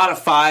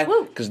Spotify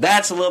because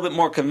that's a little bit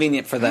more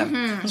convenient for them.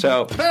 Mm-hmm.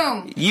 So,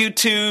 Boom.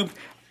 YouTube,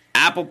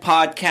 Apple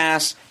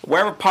Podcasts,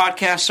 wherever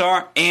podcasts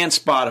are, and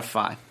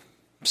Spotify.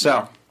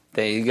 So,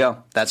 there you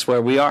go. That's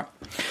where we are.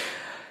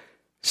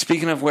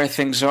 Speaking of where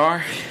things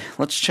are,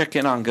 let's check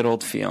in on good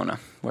old Fiona,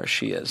 where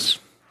she is.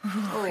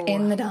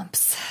 In the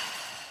dumps.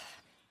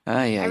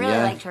 I really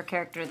liked her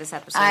character this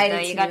episode, though.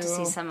 You got to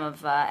see some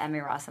of Emmy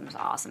Rossum's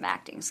awesome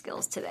acting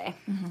skills today.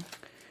 Mm-hmm.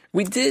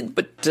 We did,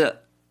 but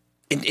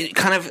it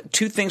kind of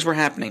 2 things were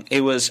happening.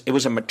 It was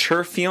a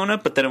mature Fiona,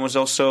 but then it was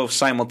also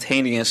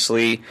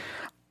simultaneously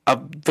a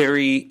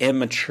very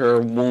immature,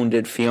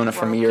 wounded Fiona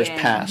from years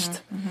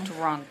past. Mm-hmm.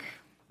 Drunk,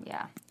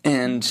 yeah.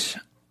 And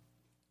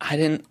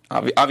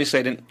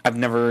I've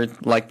never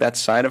liked that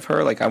side of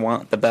her. Like, I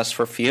want the best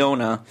for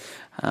Fiona,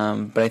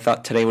 but I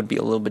thought today would be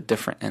a little bit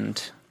different,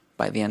 and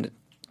by the end, it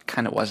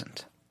kind of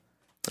wasn't.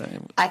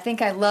 I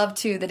think I love,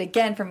 too, that,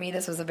 again, for me,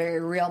 this was a very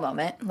real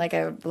moment.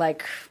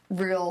 Like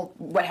real,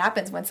 what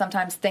happens when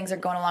sometimes things are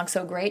going along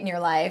so great in your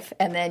life,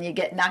 and then you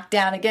get knocked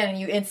down again, and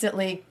you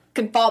instantly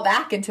can fall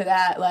back into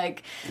that,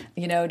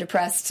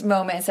 depressed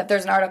moment and stuff.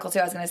 There's an article, too,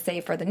 I was going to say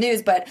for the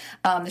news, but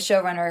the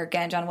showrunner,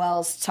 again, John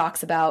Wells,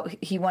 talks about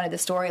he wanted the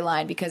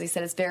storyline because he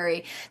said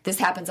this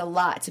happens a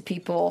lot to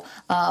people,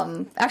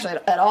 actually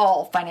at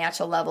all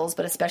financial levels,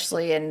 but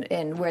especially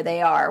in where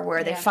they are,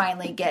 where they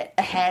finally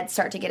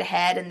start to get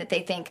ahead, and that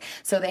they think,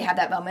 so they have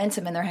that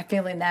momentum, and they're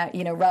feeling that,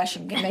 rush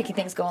and making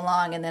things go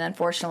along, and then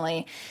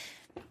unfortunately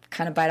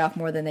kind of bite off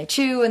more than they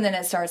chew, and then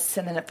it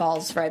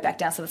falls right back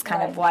down. So that's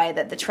kind of why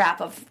the trap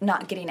of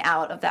not getting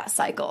out of that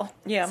cycle.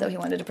 Yeah. So he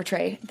wanted to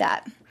portray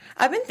that.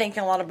 I've been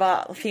thinking a lot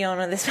about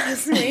Fiona this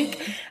past week,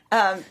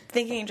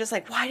 thinking just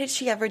like, why did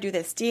she ever do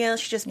this deal?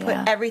 She just put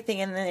everything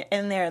in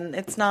there, and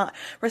it's not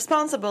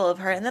responsible of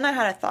her. And then I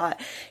had a thought.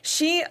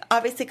 She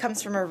obviously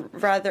comes from a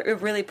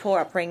really poor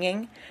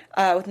upbringing,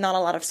 with not a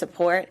lot of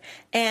support.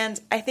 And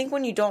I think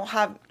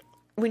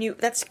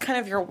that's kind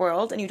of your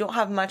world, and you don't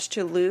have much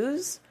to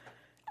lose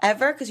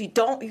ever, because you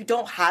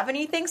don't have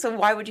anything, so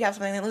why would you have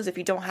something to lose if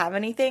you don't have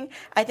anything?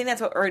 I think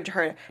that's what urged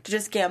her to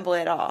just gamble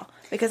it all,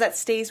 because that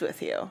stays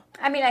with you.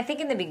 I mean, I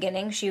think in the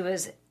beginning she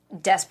was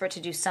desperate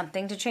to do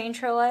something to change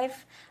her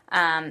life.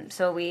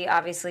 So we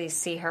obviously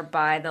see her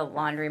buy the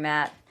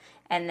laundromat,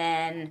 and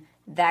then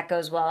that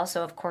goes well,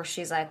 so of course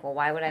she's like, well,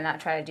 why would I not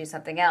try to do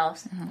something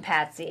else? Mm-hmm.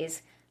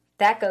 Patsy's.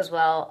 That goes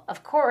well.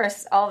 Of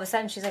course, all of a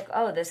sudden she's like,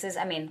 oh, this is,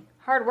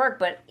 hard work,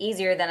 but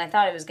easier than I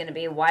thought it was going to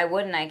be. Why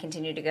wouldn't I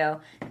continue to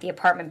go? The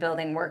apartment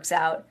building works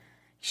out.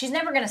 She's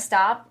never going to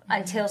stop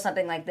until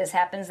something like this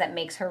happens that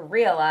makes her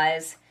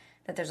realize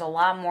that there's a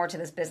lot more to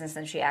this business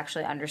than she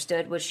actually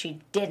understood, which she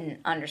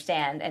didn't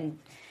understand and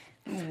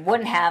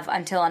wouldn't have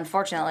until,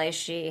 unfortunately,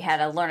 she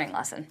had a learning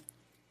lesson.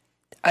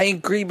 I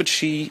agree, but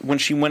when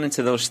she went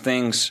into those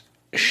things,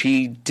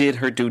 she did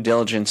her due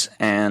diligence,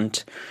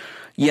 and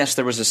yes,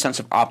 there was a sense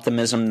of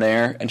optimism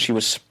there, and she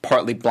was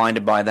partly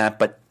blinded by that,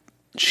 but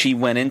she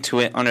went into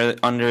it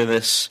under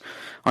this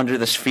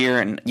fear,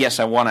 and yes,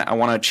 I want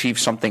to achieve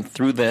something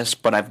through this,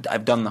 but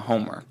I've done the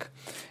homework.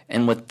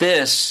 And with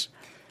this,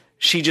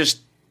 she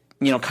just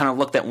kind of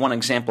looked at one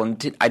example,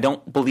 and I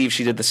don't believe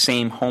she did the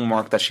same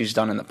homework that she's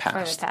done in the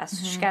past.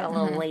 She got a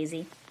little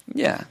lazy.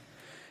 Yeah,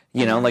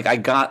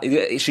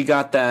 she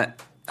got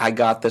that I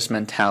got this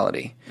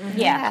mentality.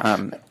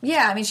 Yeah.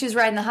 Yeah, I mean, she was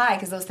riding the high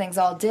because those things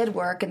all did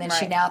work, and then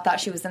she Right. now thought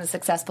she was in a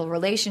successful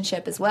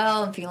relationship as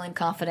well and feeling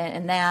confident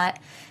in that.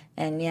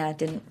 And yeah,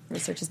 didn't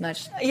research as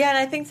much. Yeah, and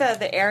I think that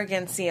the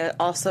arrogancy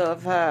also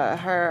of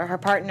her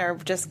partner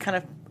just kind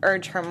of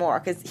urged her more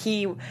because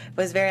he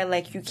was very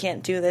like, you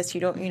can't do this,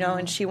 you don't,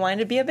 and she wanted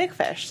to be a big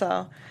fish.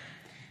 So,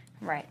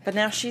 Right. but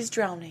now she's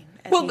drowning,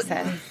 as he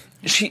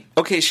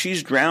said.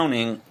 She's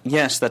drowning.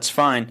 Yes, that's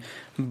fine.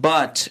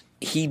 But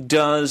he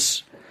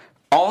does,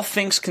 all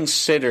things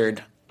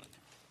considered,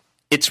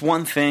 it's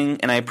one thing,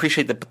 and I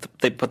appreciate that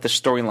they put the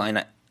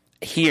storyline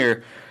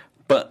here,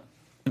 but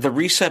the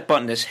reset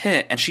button is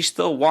hit, and she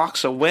still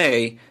walks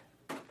away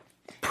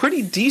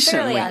pretty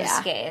decently. Fairly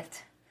unscathed.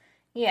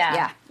 Yeah.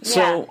 Yeah.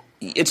 So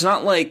it's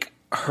not like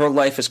her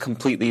life is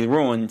completely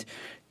ruined.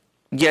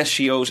 Yes,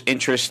 she owes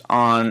interest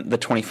on the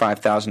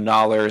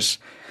 $25,000,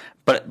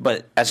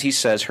 but as he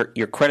says,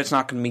 your credit's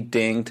not going to be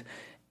dinged,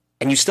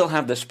 and you still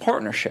have this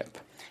partnership.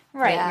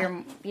 Right.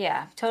 Yeah.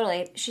 Yeah,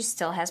 totally. She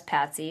still has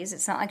patsies.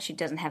 It's not like she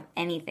doesn't have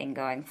anything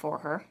going for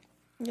her.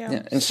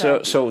 Yeah, and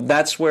so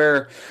that's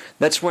where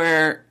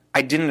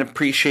I didn't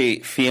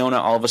appreciate Fiona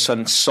all of a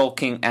sudden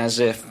sulking as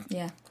if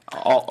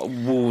all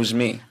woos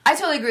me. I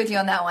totally agree with you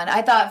on that one.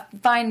 I thought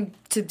fine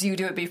to do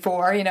it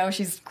before,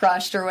 she's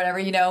crushed or whatever,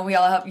 we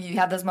all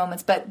have those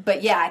moments.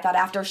 But yeah, I thought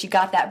after she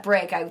got that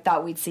break, I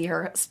thought we'd see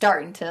her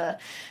starting to.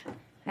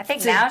 I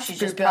think now she's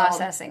just rebuild.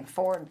 processing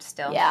Ford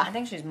still. Yeah. I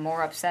think she's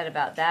more upset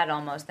about that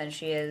almost than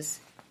she is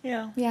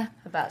Yeah.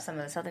 about some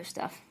of this other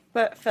stuff.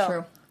 But Phil,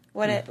 True.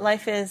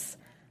 life is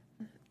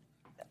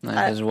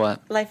That is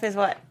what? life is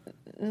what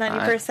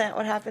 90%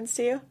 what happens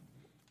to you.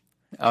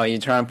 Oh, you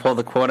trying to pull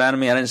the quote out of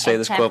me? I didn't say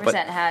this quote, but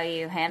 10% how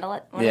you handle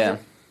it. What is yeah, it?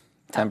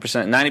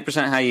 10%,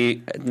 90% how you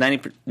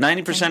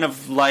 90%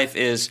 of life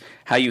is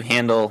how you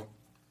handle,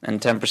 and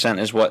 10%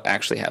 is what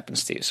actually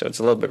happens to you. So it's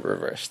a little bit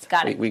reversed.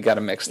 Got it. We got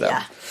to mix them.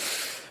 Yeah.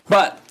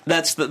 But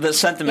that's the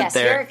sentiment Yes,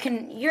 there.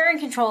 you're in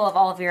control of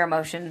all of your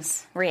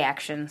emotions,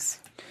 reactions.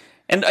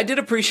 And I did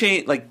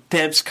appreciate like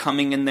Debs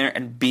coming in there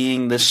and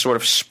being this sort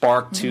of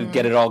spark to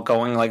get it all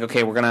going. Like,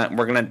 okay, we're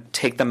gonna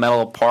take the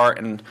metal apart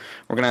and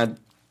we're gonna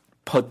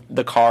put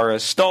the car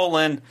as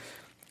stolen.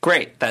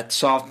 Great, that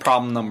solved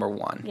problem number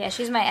one. Yeah,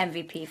 she's my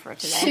MVP for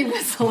today. She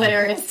was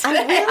hilarious. I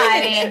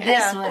mean,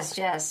 this was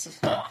just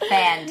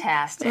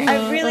fantastic.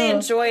 I really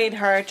enjoyed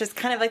her, just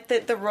kind of like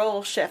the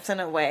role shifts in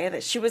a way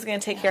that she was going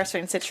to take care of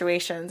certain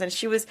situations, and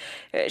she was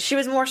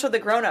more so the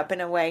grown up in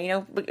a way.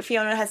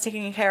 Fiona has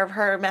taken care of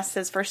her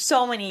messes for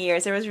so many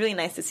years. It was really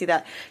nice to see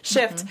that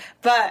shift,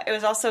 but it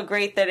was also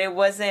great that it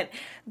wasn't.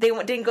 They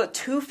didn't go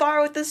too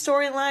far with the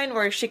storyline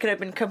where she could have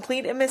been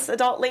complete a Miss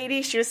Adult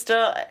Lady. She was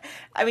still.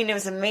 I mean, it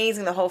was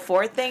amazing the whole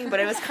Ford thing, but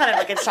it was kind of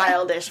like a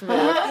childish move.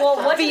 Well,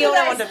 what did you Fiona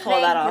guys wanted to think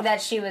pull that off.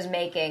 that she was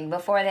making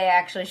before they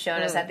actually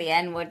showed us at the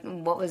end? What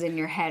was in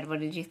your head? What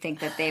did you think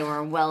that they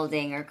were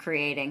welding or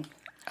creating?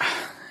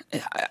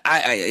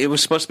 It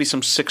was supposed to be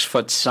some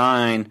 6-foot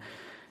sign.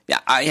 Yeah,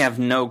 I have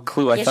no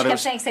clue. I Yeah, thought she it kept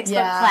was. saying 6-foot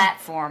Yeah.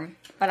 platform,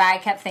 but I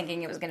kept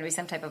thinking it was going to be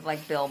some type of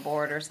like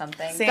billboard or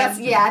something. Sam.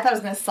 I thought it was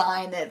going to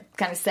sign that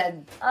kind of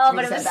said. Oh,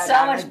 but it said was that so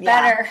down. much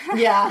Yeah. better.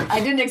 Yeah, I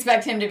didn't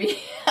expect him to be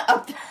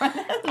up there.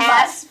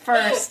 Ass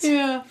first.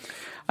 Yeah.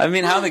 I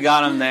mean, how they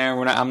got him there,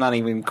 I'm not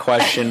even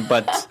questioning,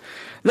 but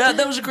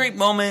that was a great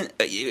moment.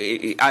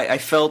 I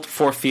felt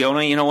for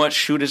Fiona, you know what?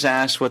 Shoot his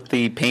ass with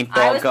the paintball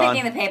I was gun.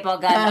 picking the paintball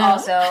gun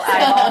also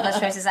out of all of those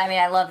choices. I mean,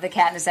 I love the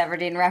Katniss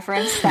Everdeen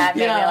reference. That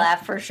made me Yeah.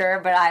 laugh for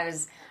sure, but I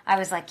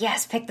was like,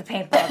 yes, pick the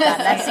paintball gun.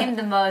 That seemed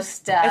the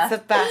most... It's the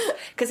best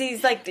because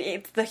he's like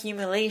it's the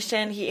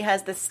humiliation. He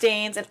has the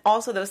stains, and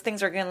also those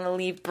things are going to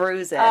leave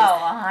bruises.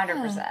 Oh,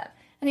 100%.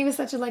 And he was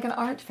such an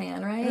art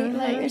fan, right?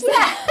 Like,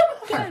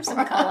 Yeah.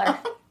 Some color.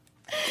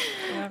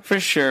 For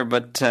sure,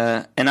 but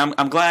and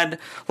I'm glad.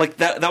 Like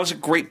that was a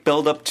great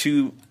build up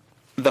to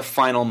the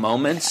final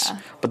moments.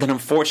 But then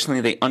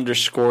unfortunately they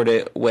underscored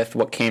it with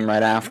what came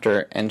right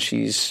after, and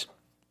she's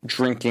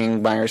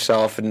drinking by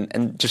herself,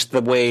 and just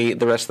the way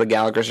the rest of the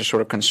Gallaghers are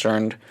sort of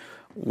concerned,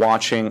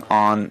 watching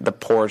on the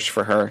porch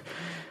for her.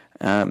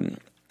 I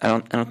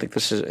don't think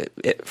this is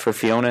it for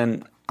Fiona,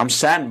 and I'm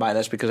saddened by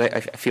this because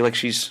I feel like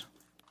she's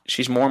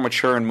more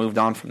mature and moved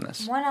on from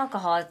this. One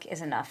alcoholic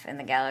is enough in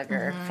the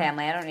Gallagher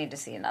family. I don't need to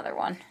see another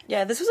one.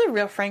 Yeah, this was a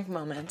real Frank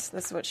moment.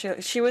 This is what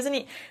she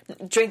wasn't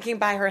drinking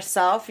by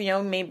herself.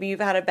 Maybe you've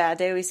had a bad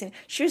day.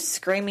 She was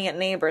screaming at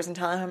neighbors and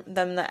telling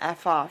them to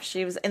F off.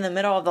 She was in the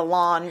middle of the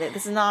lawn.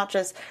 This is not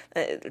just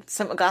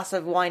some glass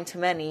of wine too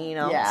many.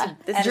 yeah.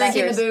 This And is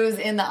Drinking the serious. booze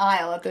in the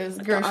aisle at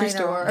the grocery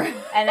store.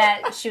 And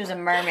that she was a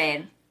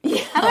mermaid.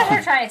 How about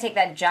her trying to take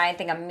that giant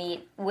thing of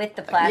meat with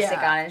the plastic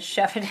Yeah. on and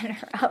shove it in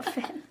her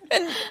outfit?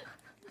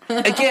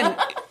 Again,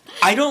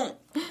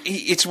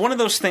 it's one of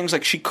those things,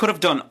 like, she could have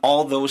done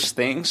all those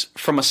things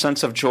from a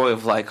sense of joy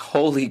of, like,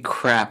 holy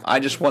crap, I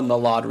just won the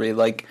lottery.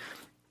 Like,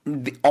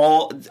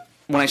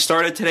 when I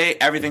started today,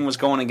 everything was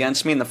going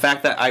against me, and the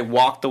fact that I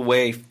walked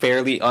away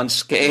fairly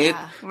unscathed,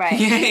 right.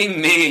 yay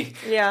me.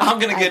 Yeah, I'm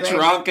going to get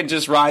drunk and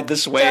just ride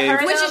this wave. For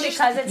her, Which though, is just-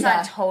 because it's yeah.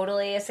 not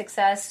totally a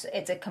success,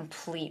 it's a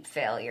complete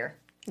failure.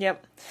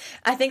 Yep.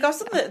 I think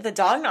also the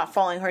dog not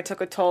following her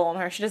took a toll on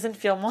her. She doesn't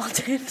feel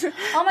wanted.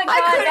 Oh my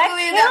god, couldn't that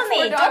believe killed that me.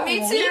 poor dog. Don't Me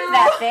leave too.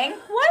 that thing.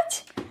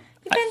 What?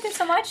 You've been through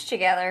so much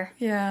together.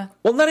 Yeah.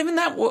 Well, not even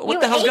that. What You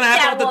the hell's ate going to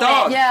happen that with the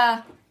woman. dog?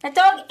 Yeah. That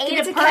dog ate Give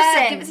a it to person.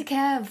 Kev. Give it to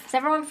Kev. Is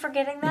everyone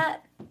forgetting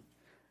that? The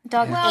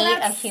dog ate a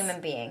that's-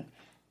 human being.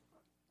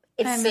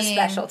 It's I a mean-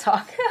 special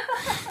talk.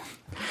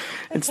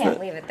 I can't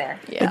leave it there.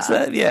 Yeah. It's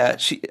that, yeah.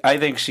 I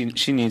think she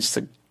needs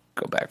to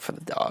go back for the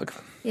dog.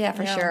 Yeah,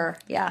 for sure.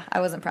 Yeah, I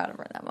wasn't proud of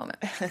her in that moment.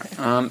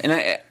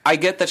 And I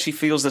get that she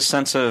feels the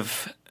sense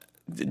of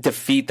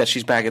defeat that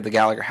she's back at the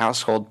Gallagher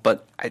household,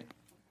 but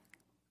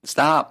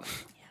stop.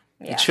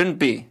 Yeah. It shouldn't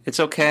be. It's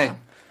okay.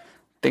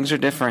 Things are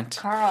different.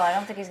 Carl, I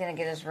don't think he's going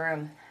to get his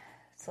room.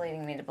 It's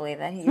leading me to believe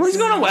that he's... Well, he's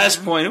going to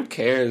West Point. Who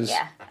cares?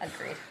 Yeah,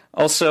 agreed.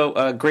 Also,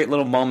 a great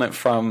little moment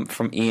from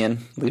Ian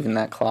leaving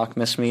that clock.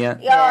 Miss me yet?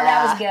 Oh,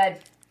 that was good.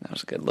 That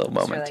was a good little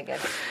It's moment. really good.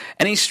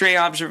 Any stray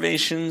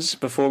observations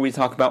before we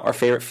talk about our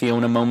favorite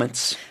Fiona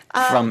moments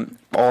from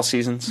all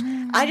seasons?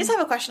 I just have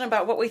a question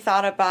about what we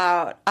thought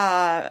about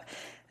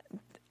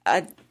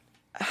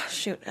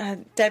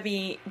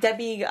Debbie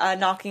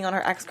knocking on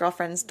her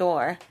ex-girlfriend's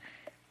door.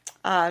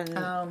 I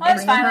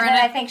was fine with it.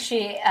 I think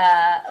she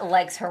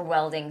likes her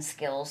welding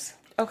skills.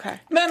 Okay.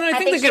 Man, I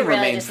think they she can really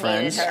remain just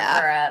friends. needed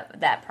her for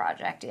that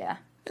project, yeah.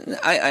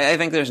 I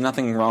think there's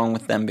nothing wrong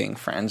with them being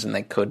friends, and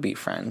they could be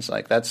friends.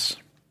 Like, that's...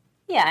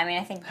 Yeah, I mean,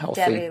 I think Healthy.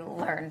 Debbie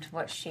learned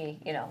what she,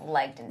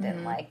 liked and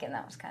didn't like, and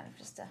that was kind of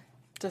just a...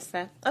 Just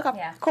that. Okay.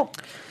 Yeah. Cool.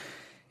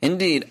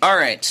 Indeed. All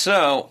right,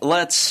 so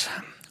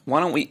why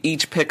don't we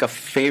each pick a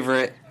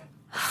favorite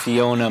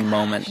Fiona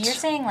moment? You're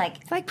saying,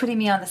 It's like putting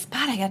me on the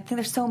spot. I think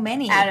there's so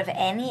many. out of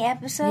any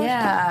episode?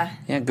 Yeah.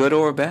 Yeah, good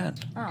or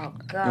bad. Oh,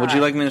 God. Would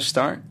you like me to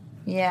start?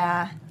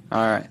 Yeah.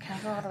 All right. Can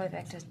I go all the way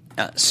back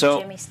to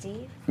So Jimmy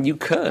Steve? you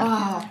could.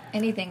 Oh,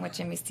 anything with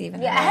Jimmy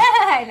Stevens. Yeah,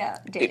 I know.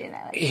 Dude,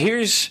 I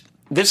like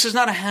This is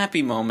not a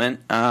happy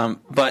moment,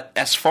 but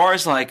as far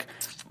as like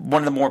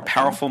one of the more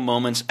powerful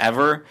moments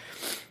ever,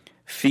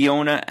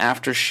 Fiona,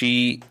 after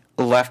she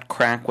left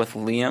crack with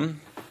Liam,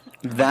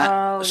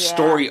 that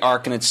story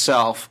arc in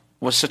itself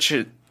was such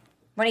a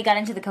when he got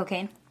into the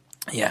cocaine?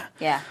 yeah.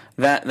 Yeah.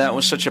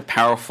 Was such a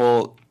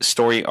powerful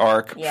story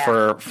arc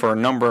Yeah. for a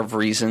number of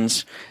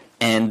reasons,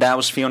 and that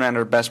was Fiona at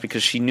her best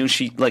because she knew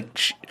she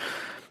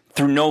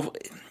through no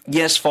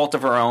fault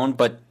of her own,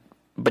 but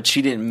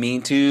she didn't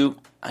mean to.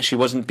 She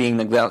wasn't being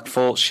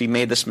neglectful. She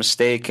made this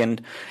mistake,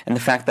 and the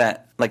fact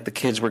that like the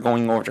kids were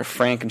going over to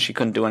Frank and she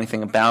couldn't do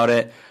anything about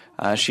it.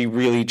 She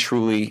really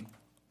truly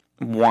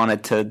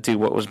wanted to do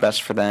what was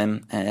best for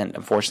them, and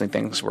unfortunately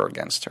things were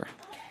against her.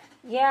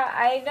 Yeah,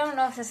 I don't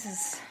know if this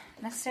is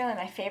necessarily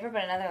my favorite,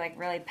 but another like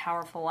really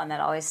powerful one that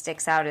always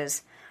sticks out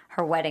is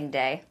her wedding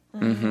day.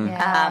 Mm-hmm.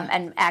 Yeah.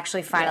 And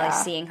actually finally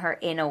seeing her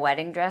in a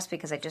wedding dress,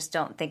 because I just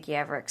don't think you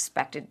ever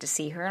expected to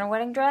see her in a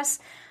wedding dress.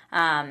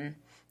 And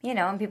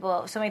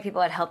so many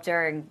people had helped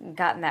her and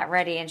gotten that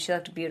ready, and she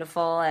looked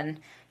beautiful, and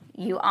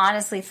you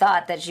honestly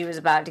thought that she was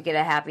about to get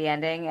a happy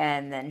ending,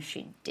 and then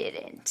she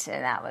didn't,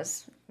 and that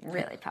was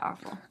really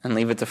powerful. And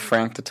leave it to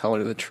Frank to tell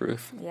her the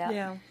truth.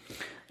 Yeah.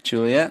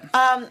 Juliet?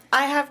 I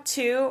have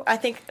two. I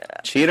think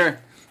Cheater.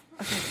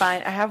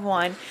 fine. I have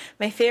one.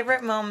 My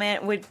favorite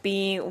moment would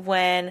be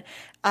when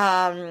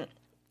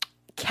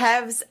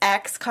Kev's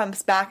ex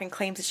comes back and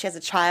claims that she has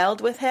a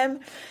child with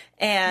him,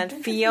 and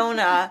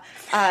Fiona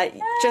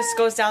just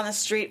goes down the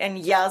street and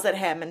yells at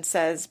him and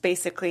says,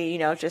 basically,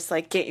 just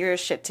like, get your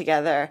shit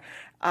together.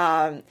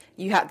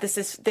 You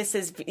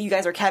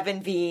guys are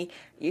Kevin V.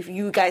 If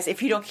you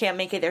can't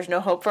make it, there's no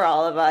hope for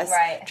all of us.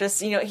 Right. Just,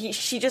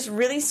 she just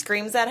really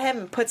screams at him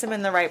and puts him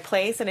in the right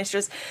place. And it's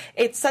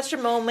such a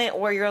moment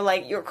where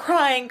you're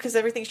crying because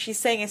everything she's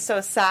saying is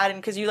so sad. And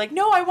because you're like,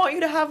 no, I want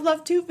you to have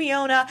love too,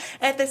 Fiona.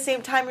 And at the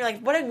same time, you're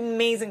like, what an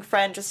amazing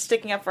friend, just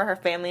sticking up for her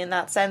family in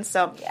that sense.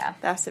 So Yeah.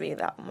 that has to be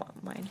that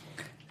mine.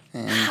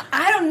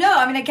 I don't know.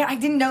 I mean, I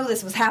didn't know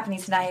this was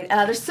happening tonight.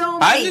 There's so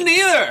many. I didn't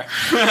either.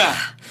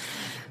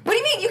 What do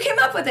you mean? You came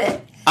up with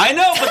it. I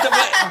know,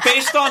 but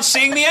based on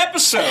seeing the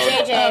episode.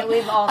 JJ,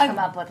 we've all come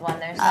up with one.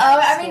 There's no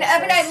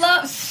I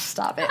love.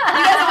 Stop it. You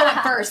guys all went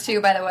first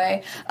too, by the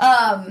way.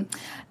 I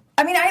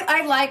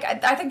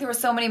think there were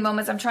so many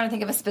moments. I'm trying to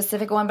think of a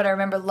specific one, but I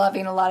remember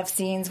loving a lot of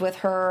scenes with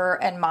her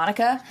and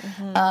Monica,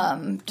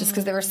 just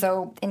because they were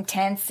so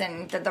intense,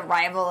 and the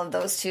rival of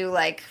those two,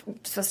 like,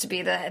 supposed to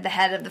be the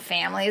head of the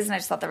families, and I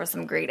just thought there was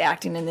some great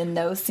acting in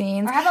those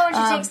scenes. Or how about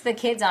when she takes the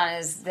kids on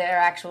as their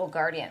actual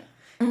guardian?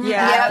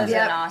 Yeah. That was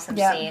an awesome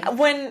scene.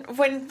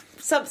 When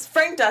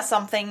Frank does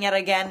something yet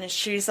again, and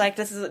she's like,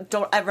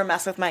 don't ever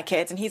mess with my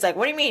kids. And he's like,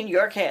 what do you mean,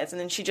 your kids? And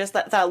then she just,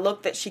 that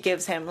look that she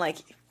gives him, like,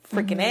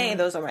 freaking A,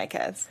 those are my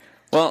kids.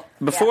 Well,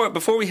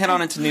 before we head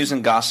on into news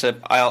and gossip,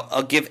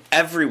 I'll give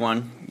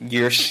everyone,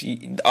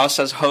 us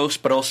as hosts,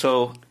 but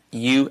also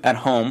you at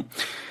home,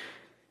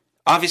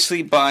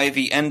 obviously, by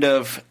the end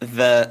of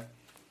the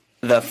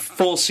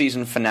full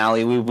season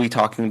finale, we will be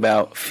talking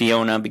about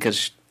Fiona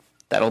because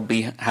that'll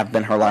have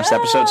been her last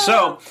episode.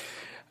 So,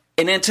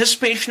 in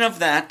anticipation of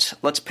that,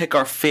 let's pick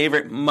our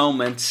favorite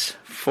moments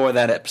for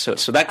that episode.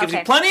 So that gives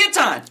you plenty of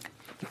time.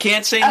 You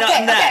can't say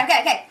nothing then.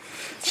 Okay.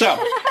 So, all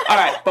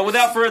right, but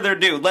without further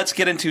ado, let's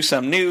get into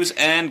some news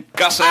and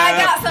gossip.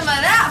 I got some of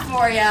that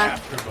for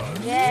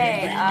you.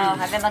 Yay. Oh,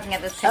 I've been looking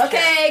at this picture.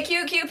 Okay,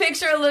 cute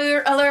picture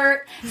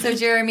alert. So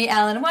Jeremy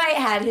Allen White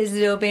had his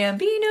little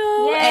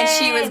Bambino, and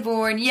she was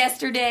born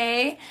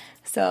yesterday.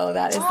 So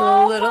that is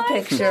the little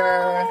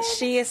picture.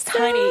 She is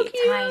tiny.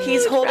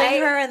 He's holding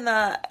right? her in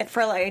the,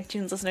 for like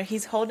iTunes listener,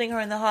 he's holding her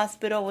in the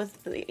hospital with,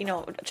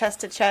 chest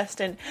to chest,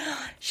 and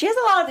she has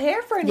a lot of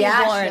hair for a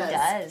newborn. she She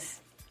does.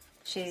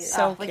 She's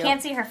So we cute.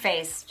 can't see her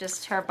face,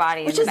 just her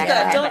body. Which in is the good.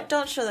 back of her head,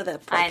 Don't show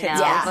that poor I know, kid's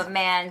Yeah. but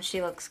man,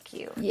 she looks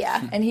cute.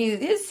 Yeah, and he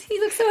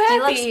looks so happy.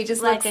 looks He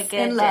just like looks a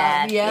good in love.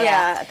 dad.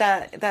 Yeah.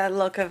 Yeah, that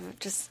look of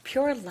just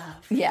pure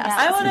love. Yeah.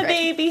 I want a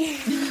Great. baby.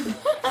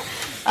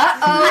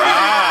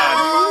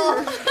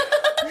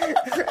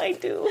 I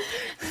do.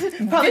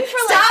 Probably for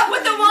Stop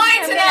with the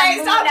wine today.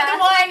 Stop with the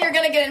wine. You're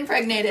gonna get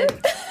impregnated.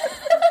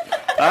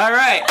 All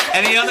right,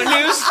 any other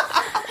news?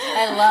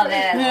 I love it.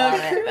 I love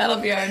it. That'll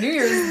be our New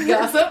Year's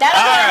gossip.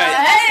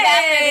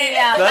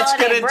 Let's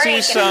get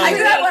into some- I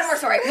do have one more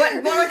story.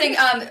 One more thing.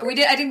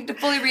 I didn't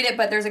fully read it,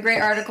 but there's a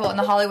great article in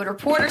the Hollywood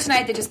Reporter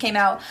tonight that just came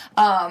out,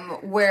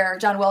 where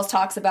John Wells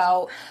talks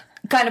about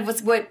kind of what's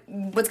going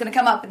to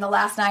come up in the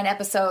last 9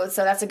 episodes.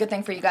 So that's a good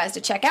thing for you guys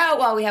to check out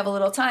while we have a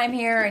little time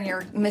here and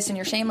you're missing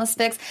your Shameless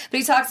fix. But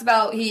he talks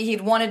about he'd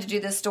wanted to do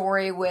this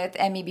story with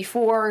Emmy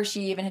before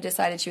she even had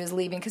decided she was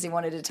leaving because he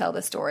wanted to tell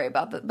this story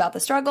about the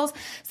struggles.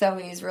 So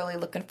he's really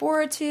looking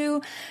forward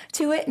to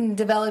it and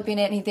developing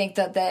it. And he thinks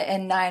that the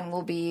N9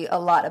 will be a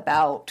lot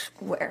about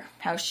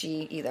how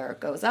she either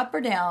goes up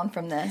or down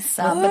from this.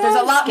 But there's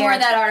a lot more in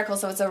that article,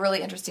 so it's a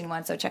really interesting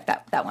one. So check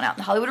that one out in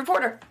the Hollywood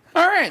Reporter.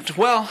 All right,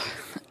 well,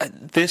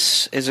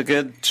 this is a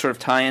good sort of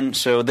tie-in.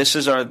 So this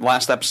is our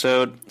last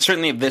episode,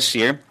 certainly of this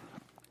year.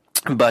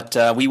 But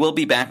we will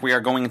be back. We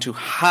are going into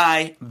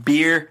High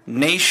Beer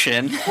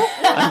Nation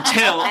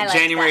until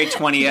January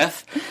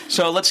 20th.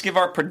 So let's give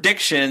our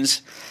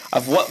predictions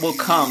of what will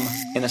come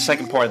in the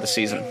second part of the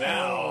season.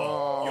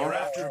 Now, your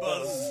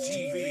AfterBuzz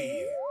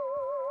TV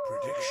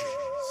predictions.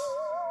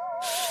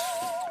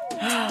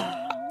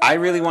 I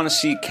really want to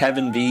see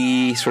Kevin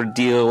V sort of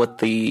deal with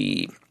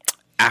the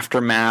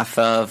aftermath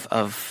of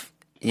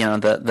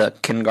the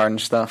kindergarten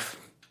stuff.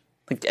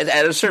 Like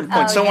at a certain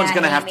point, someone's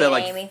going to have to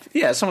Amy.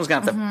 someone's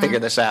going to have to figure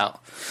this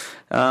out.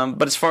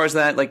 But as far as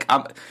that,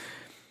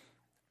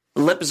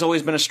 Lip has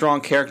always been a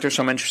strong character,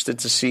 so I'm interested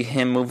to see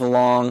him move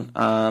along.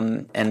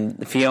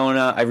 And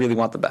Fiona, I really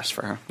want the best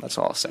for her. That's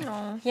all I'll say.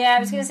 Yeah, I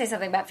was going to say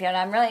something about Fiona.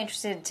 I'm really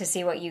interested to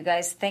see what you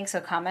guys think,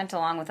 so comment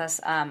along with us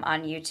on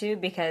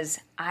YouTube, because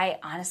I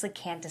honestly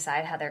can't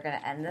decide how they're going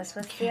to end this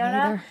with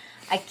Fiona.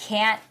 I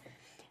can't.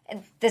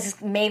 This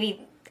is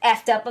maybe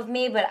effed up of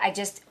me, but I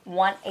just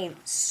want a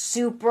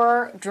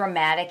super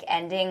dramatic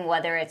ending,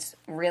 whether it's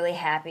really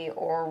happy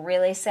or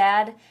really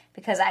sad,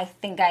 because I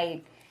think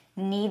I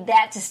need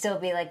that to still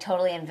be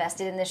totally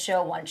invested in the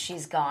show once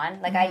she's gone.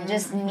 I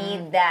just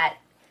need that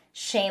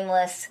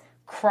shameless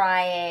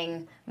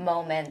crying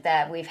moment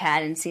that we've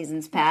had in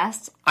seasons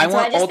past. I And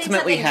want so I just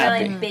ultimately think something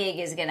happy. really big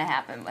is going to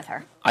happen with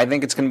her. I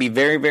think it's going to be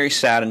very, very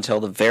sad until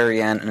the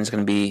very end, and it's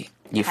going to be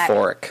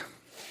euphoric.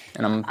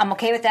 And I'm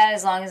okay with that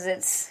as long as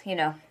it's,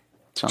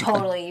 something.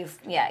 totally,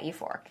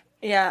 euphoric.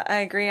 Yeah, I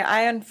agree.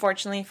 I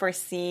unfortunately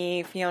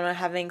foresee Fiona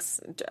having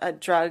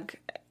drug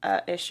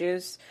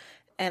issues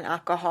and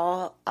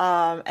alcohol,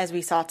 as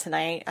we saw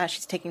tonight.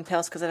 She's taking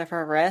pills because of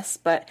her wrists,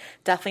 but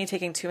definitely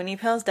taking too many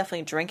pills,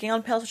 definitely drinking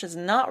on pills, which is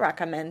not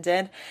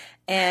recommended.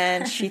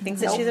 And she thinks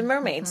that she's a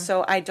mermaid.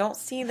 So I don't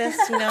see this,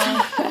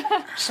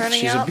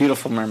 She's a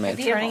beautiful mermaid.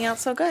 turning out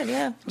so good.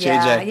 Yeah.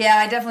 JJ. Yeah,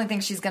 I definitely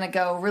think she's going to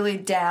go really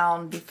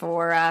down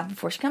before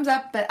she comes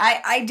up. But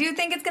I do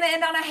think it's going to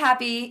end on a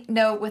happy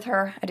note with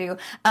her. I do.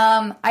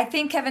 I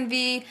think Kevin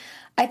V,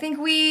 I think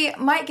we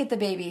might get the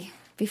baby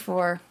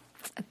before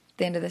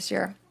the end of this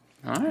year.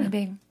 All right.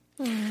 Maybe.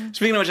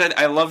 Speaking of which,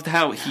 I loved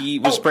how he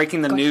was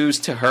breaking the news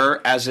to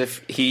her as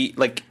if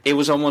it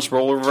was almost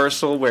role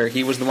reversal where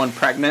he was the one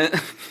pregnant.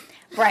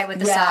 Right, with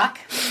the sock.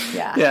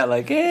 Yeah.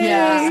 Yeah, hey.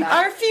 Yeah.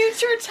 Our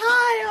future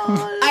child.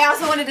 I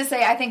also wanted to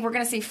say I think we're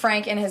going to see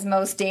Frank in his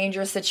most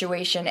dangerous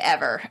situation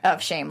ever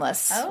of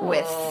Shameless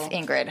with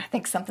Ingrid. I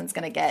think something's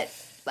going to get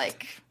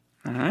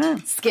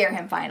scare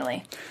him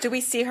finally. Do we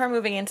see her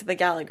moving into the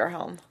Gallagher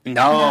home?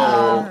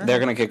 No, they're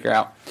going to kick her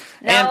out.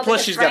 and plus,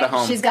 because she's got a Frank-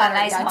 home. She's got a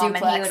nice got home, and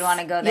duplex. he would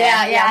wanna go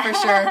there. Yeah, for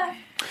sure.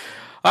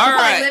 All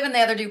Probably right. live in the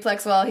other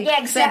duplex while he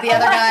sent exactly. the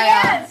other guy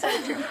out.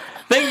 Yes.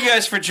 Thank you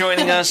guys for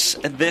joining us.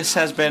 This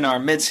has been our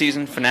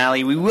mid-season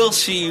finale. We will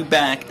see you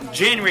back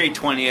January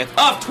 20th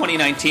of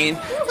 2019.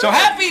 So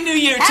Happy New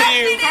Year to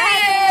you.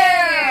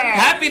 Happy New Year!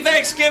 Happy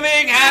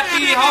Thanksgiving!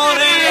 Happy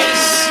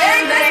holidays!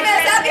 Merry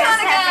Christmas! Happy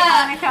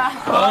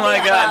Hanukkah! Oh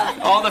my God!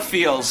 All the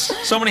feels.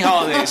 So many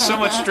holidays. So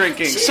much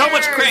drinking. So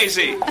much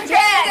crazy.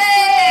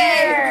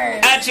 Yay!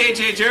 At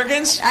JJ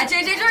Jurgens. At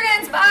JJ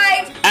Jurgens.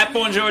 Bye. At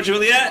Bonjour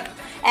Juliet.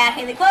 At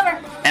Haley Clover.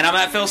 And I'm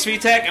at Phil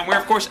Svitek, and we're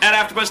of course at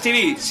AfterBuzz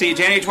TV. See you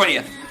January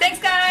 20th. Thanks,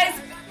 guys.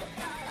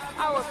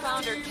 Our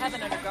founder,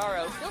 Kevin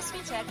Undergaro, Phil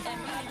Svitek,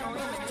 and me,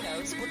 Maria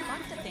Menounos, would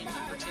like to thank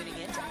you for tuning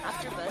in to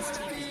AfterBuzz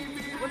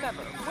TV.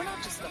 Remember, we're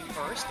not just the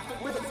first,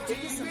 but we're the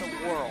biggest in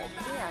the world.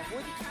 And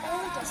we're the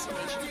only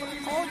destination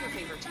for all your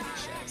favorite TV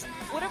shows.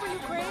 Whatever you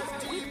crave,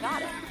 we've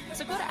got it.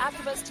 So go to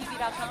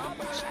AfterBuzzTV.com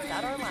and check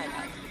out our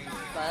lineup.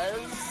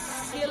 Buzz,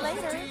 see you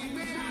later.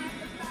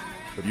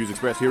 The views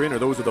expressed herein are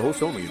those of the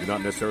hosts only and do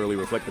not necessarily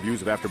reflect the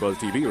views of AfterBuzz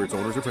TV or its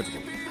owners or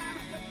principals.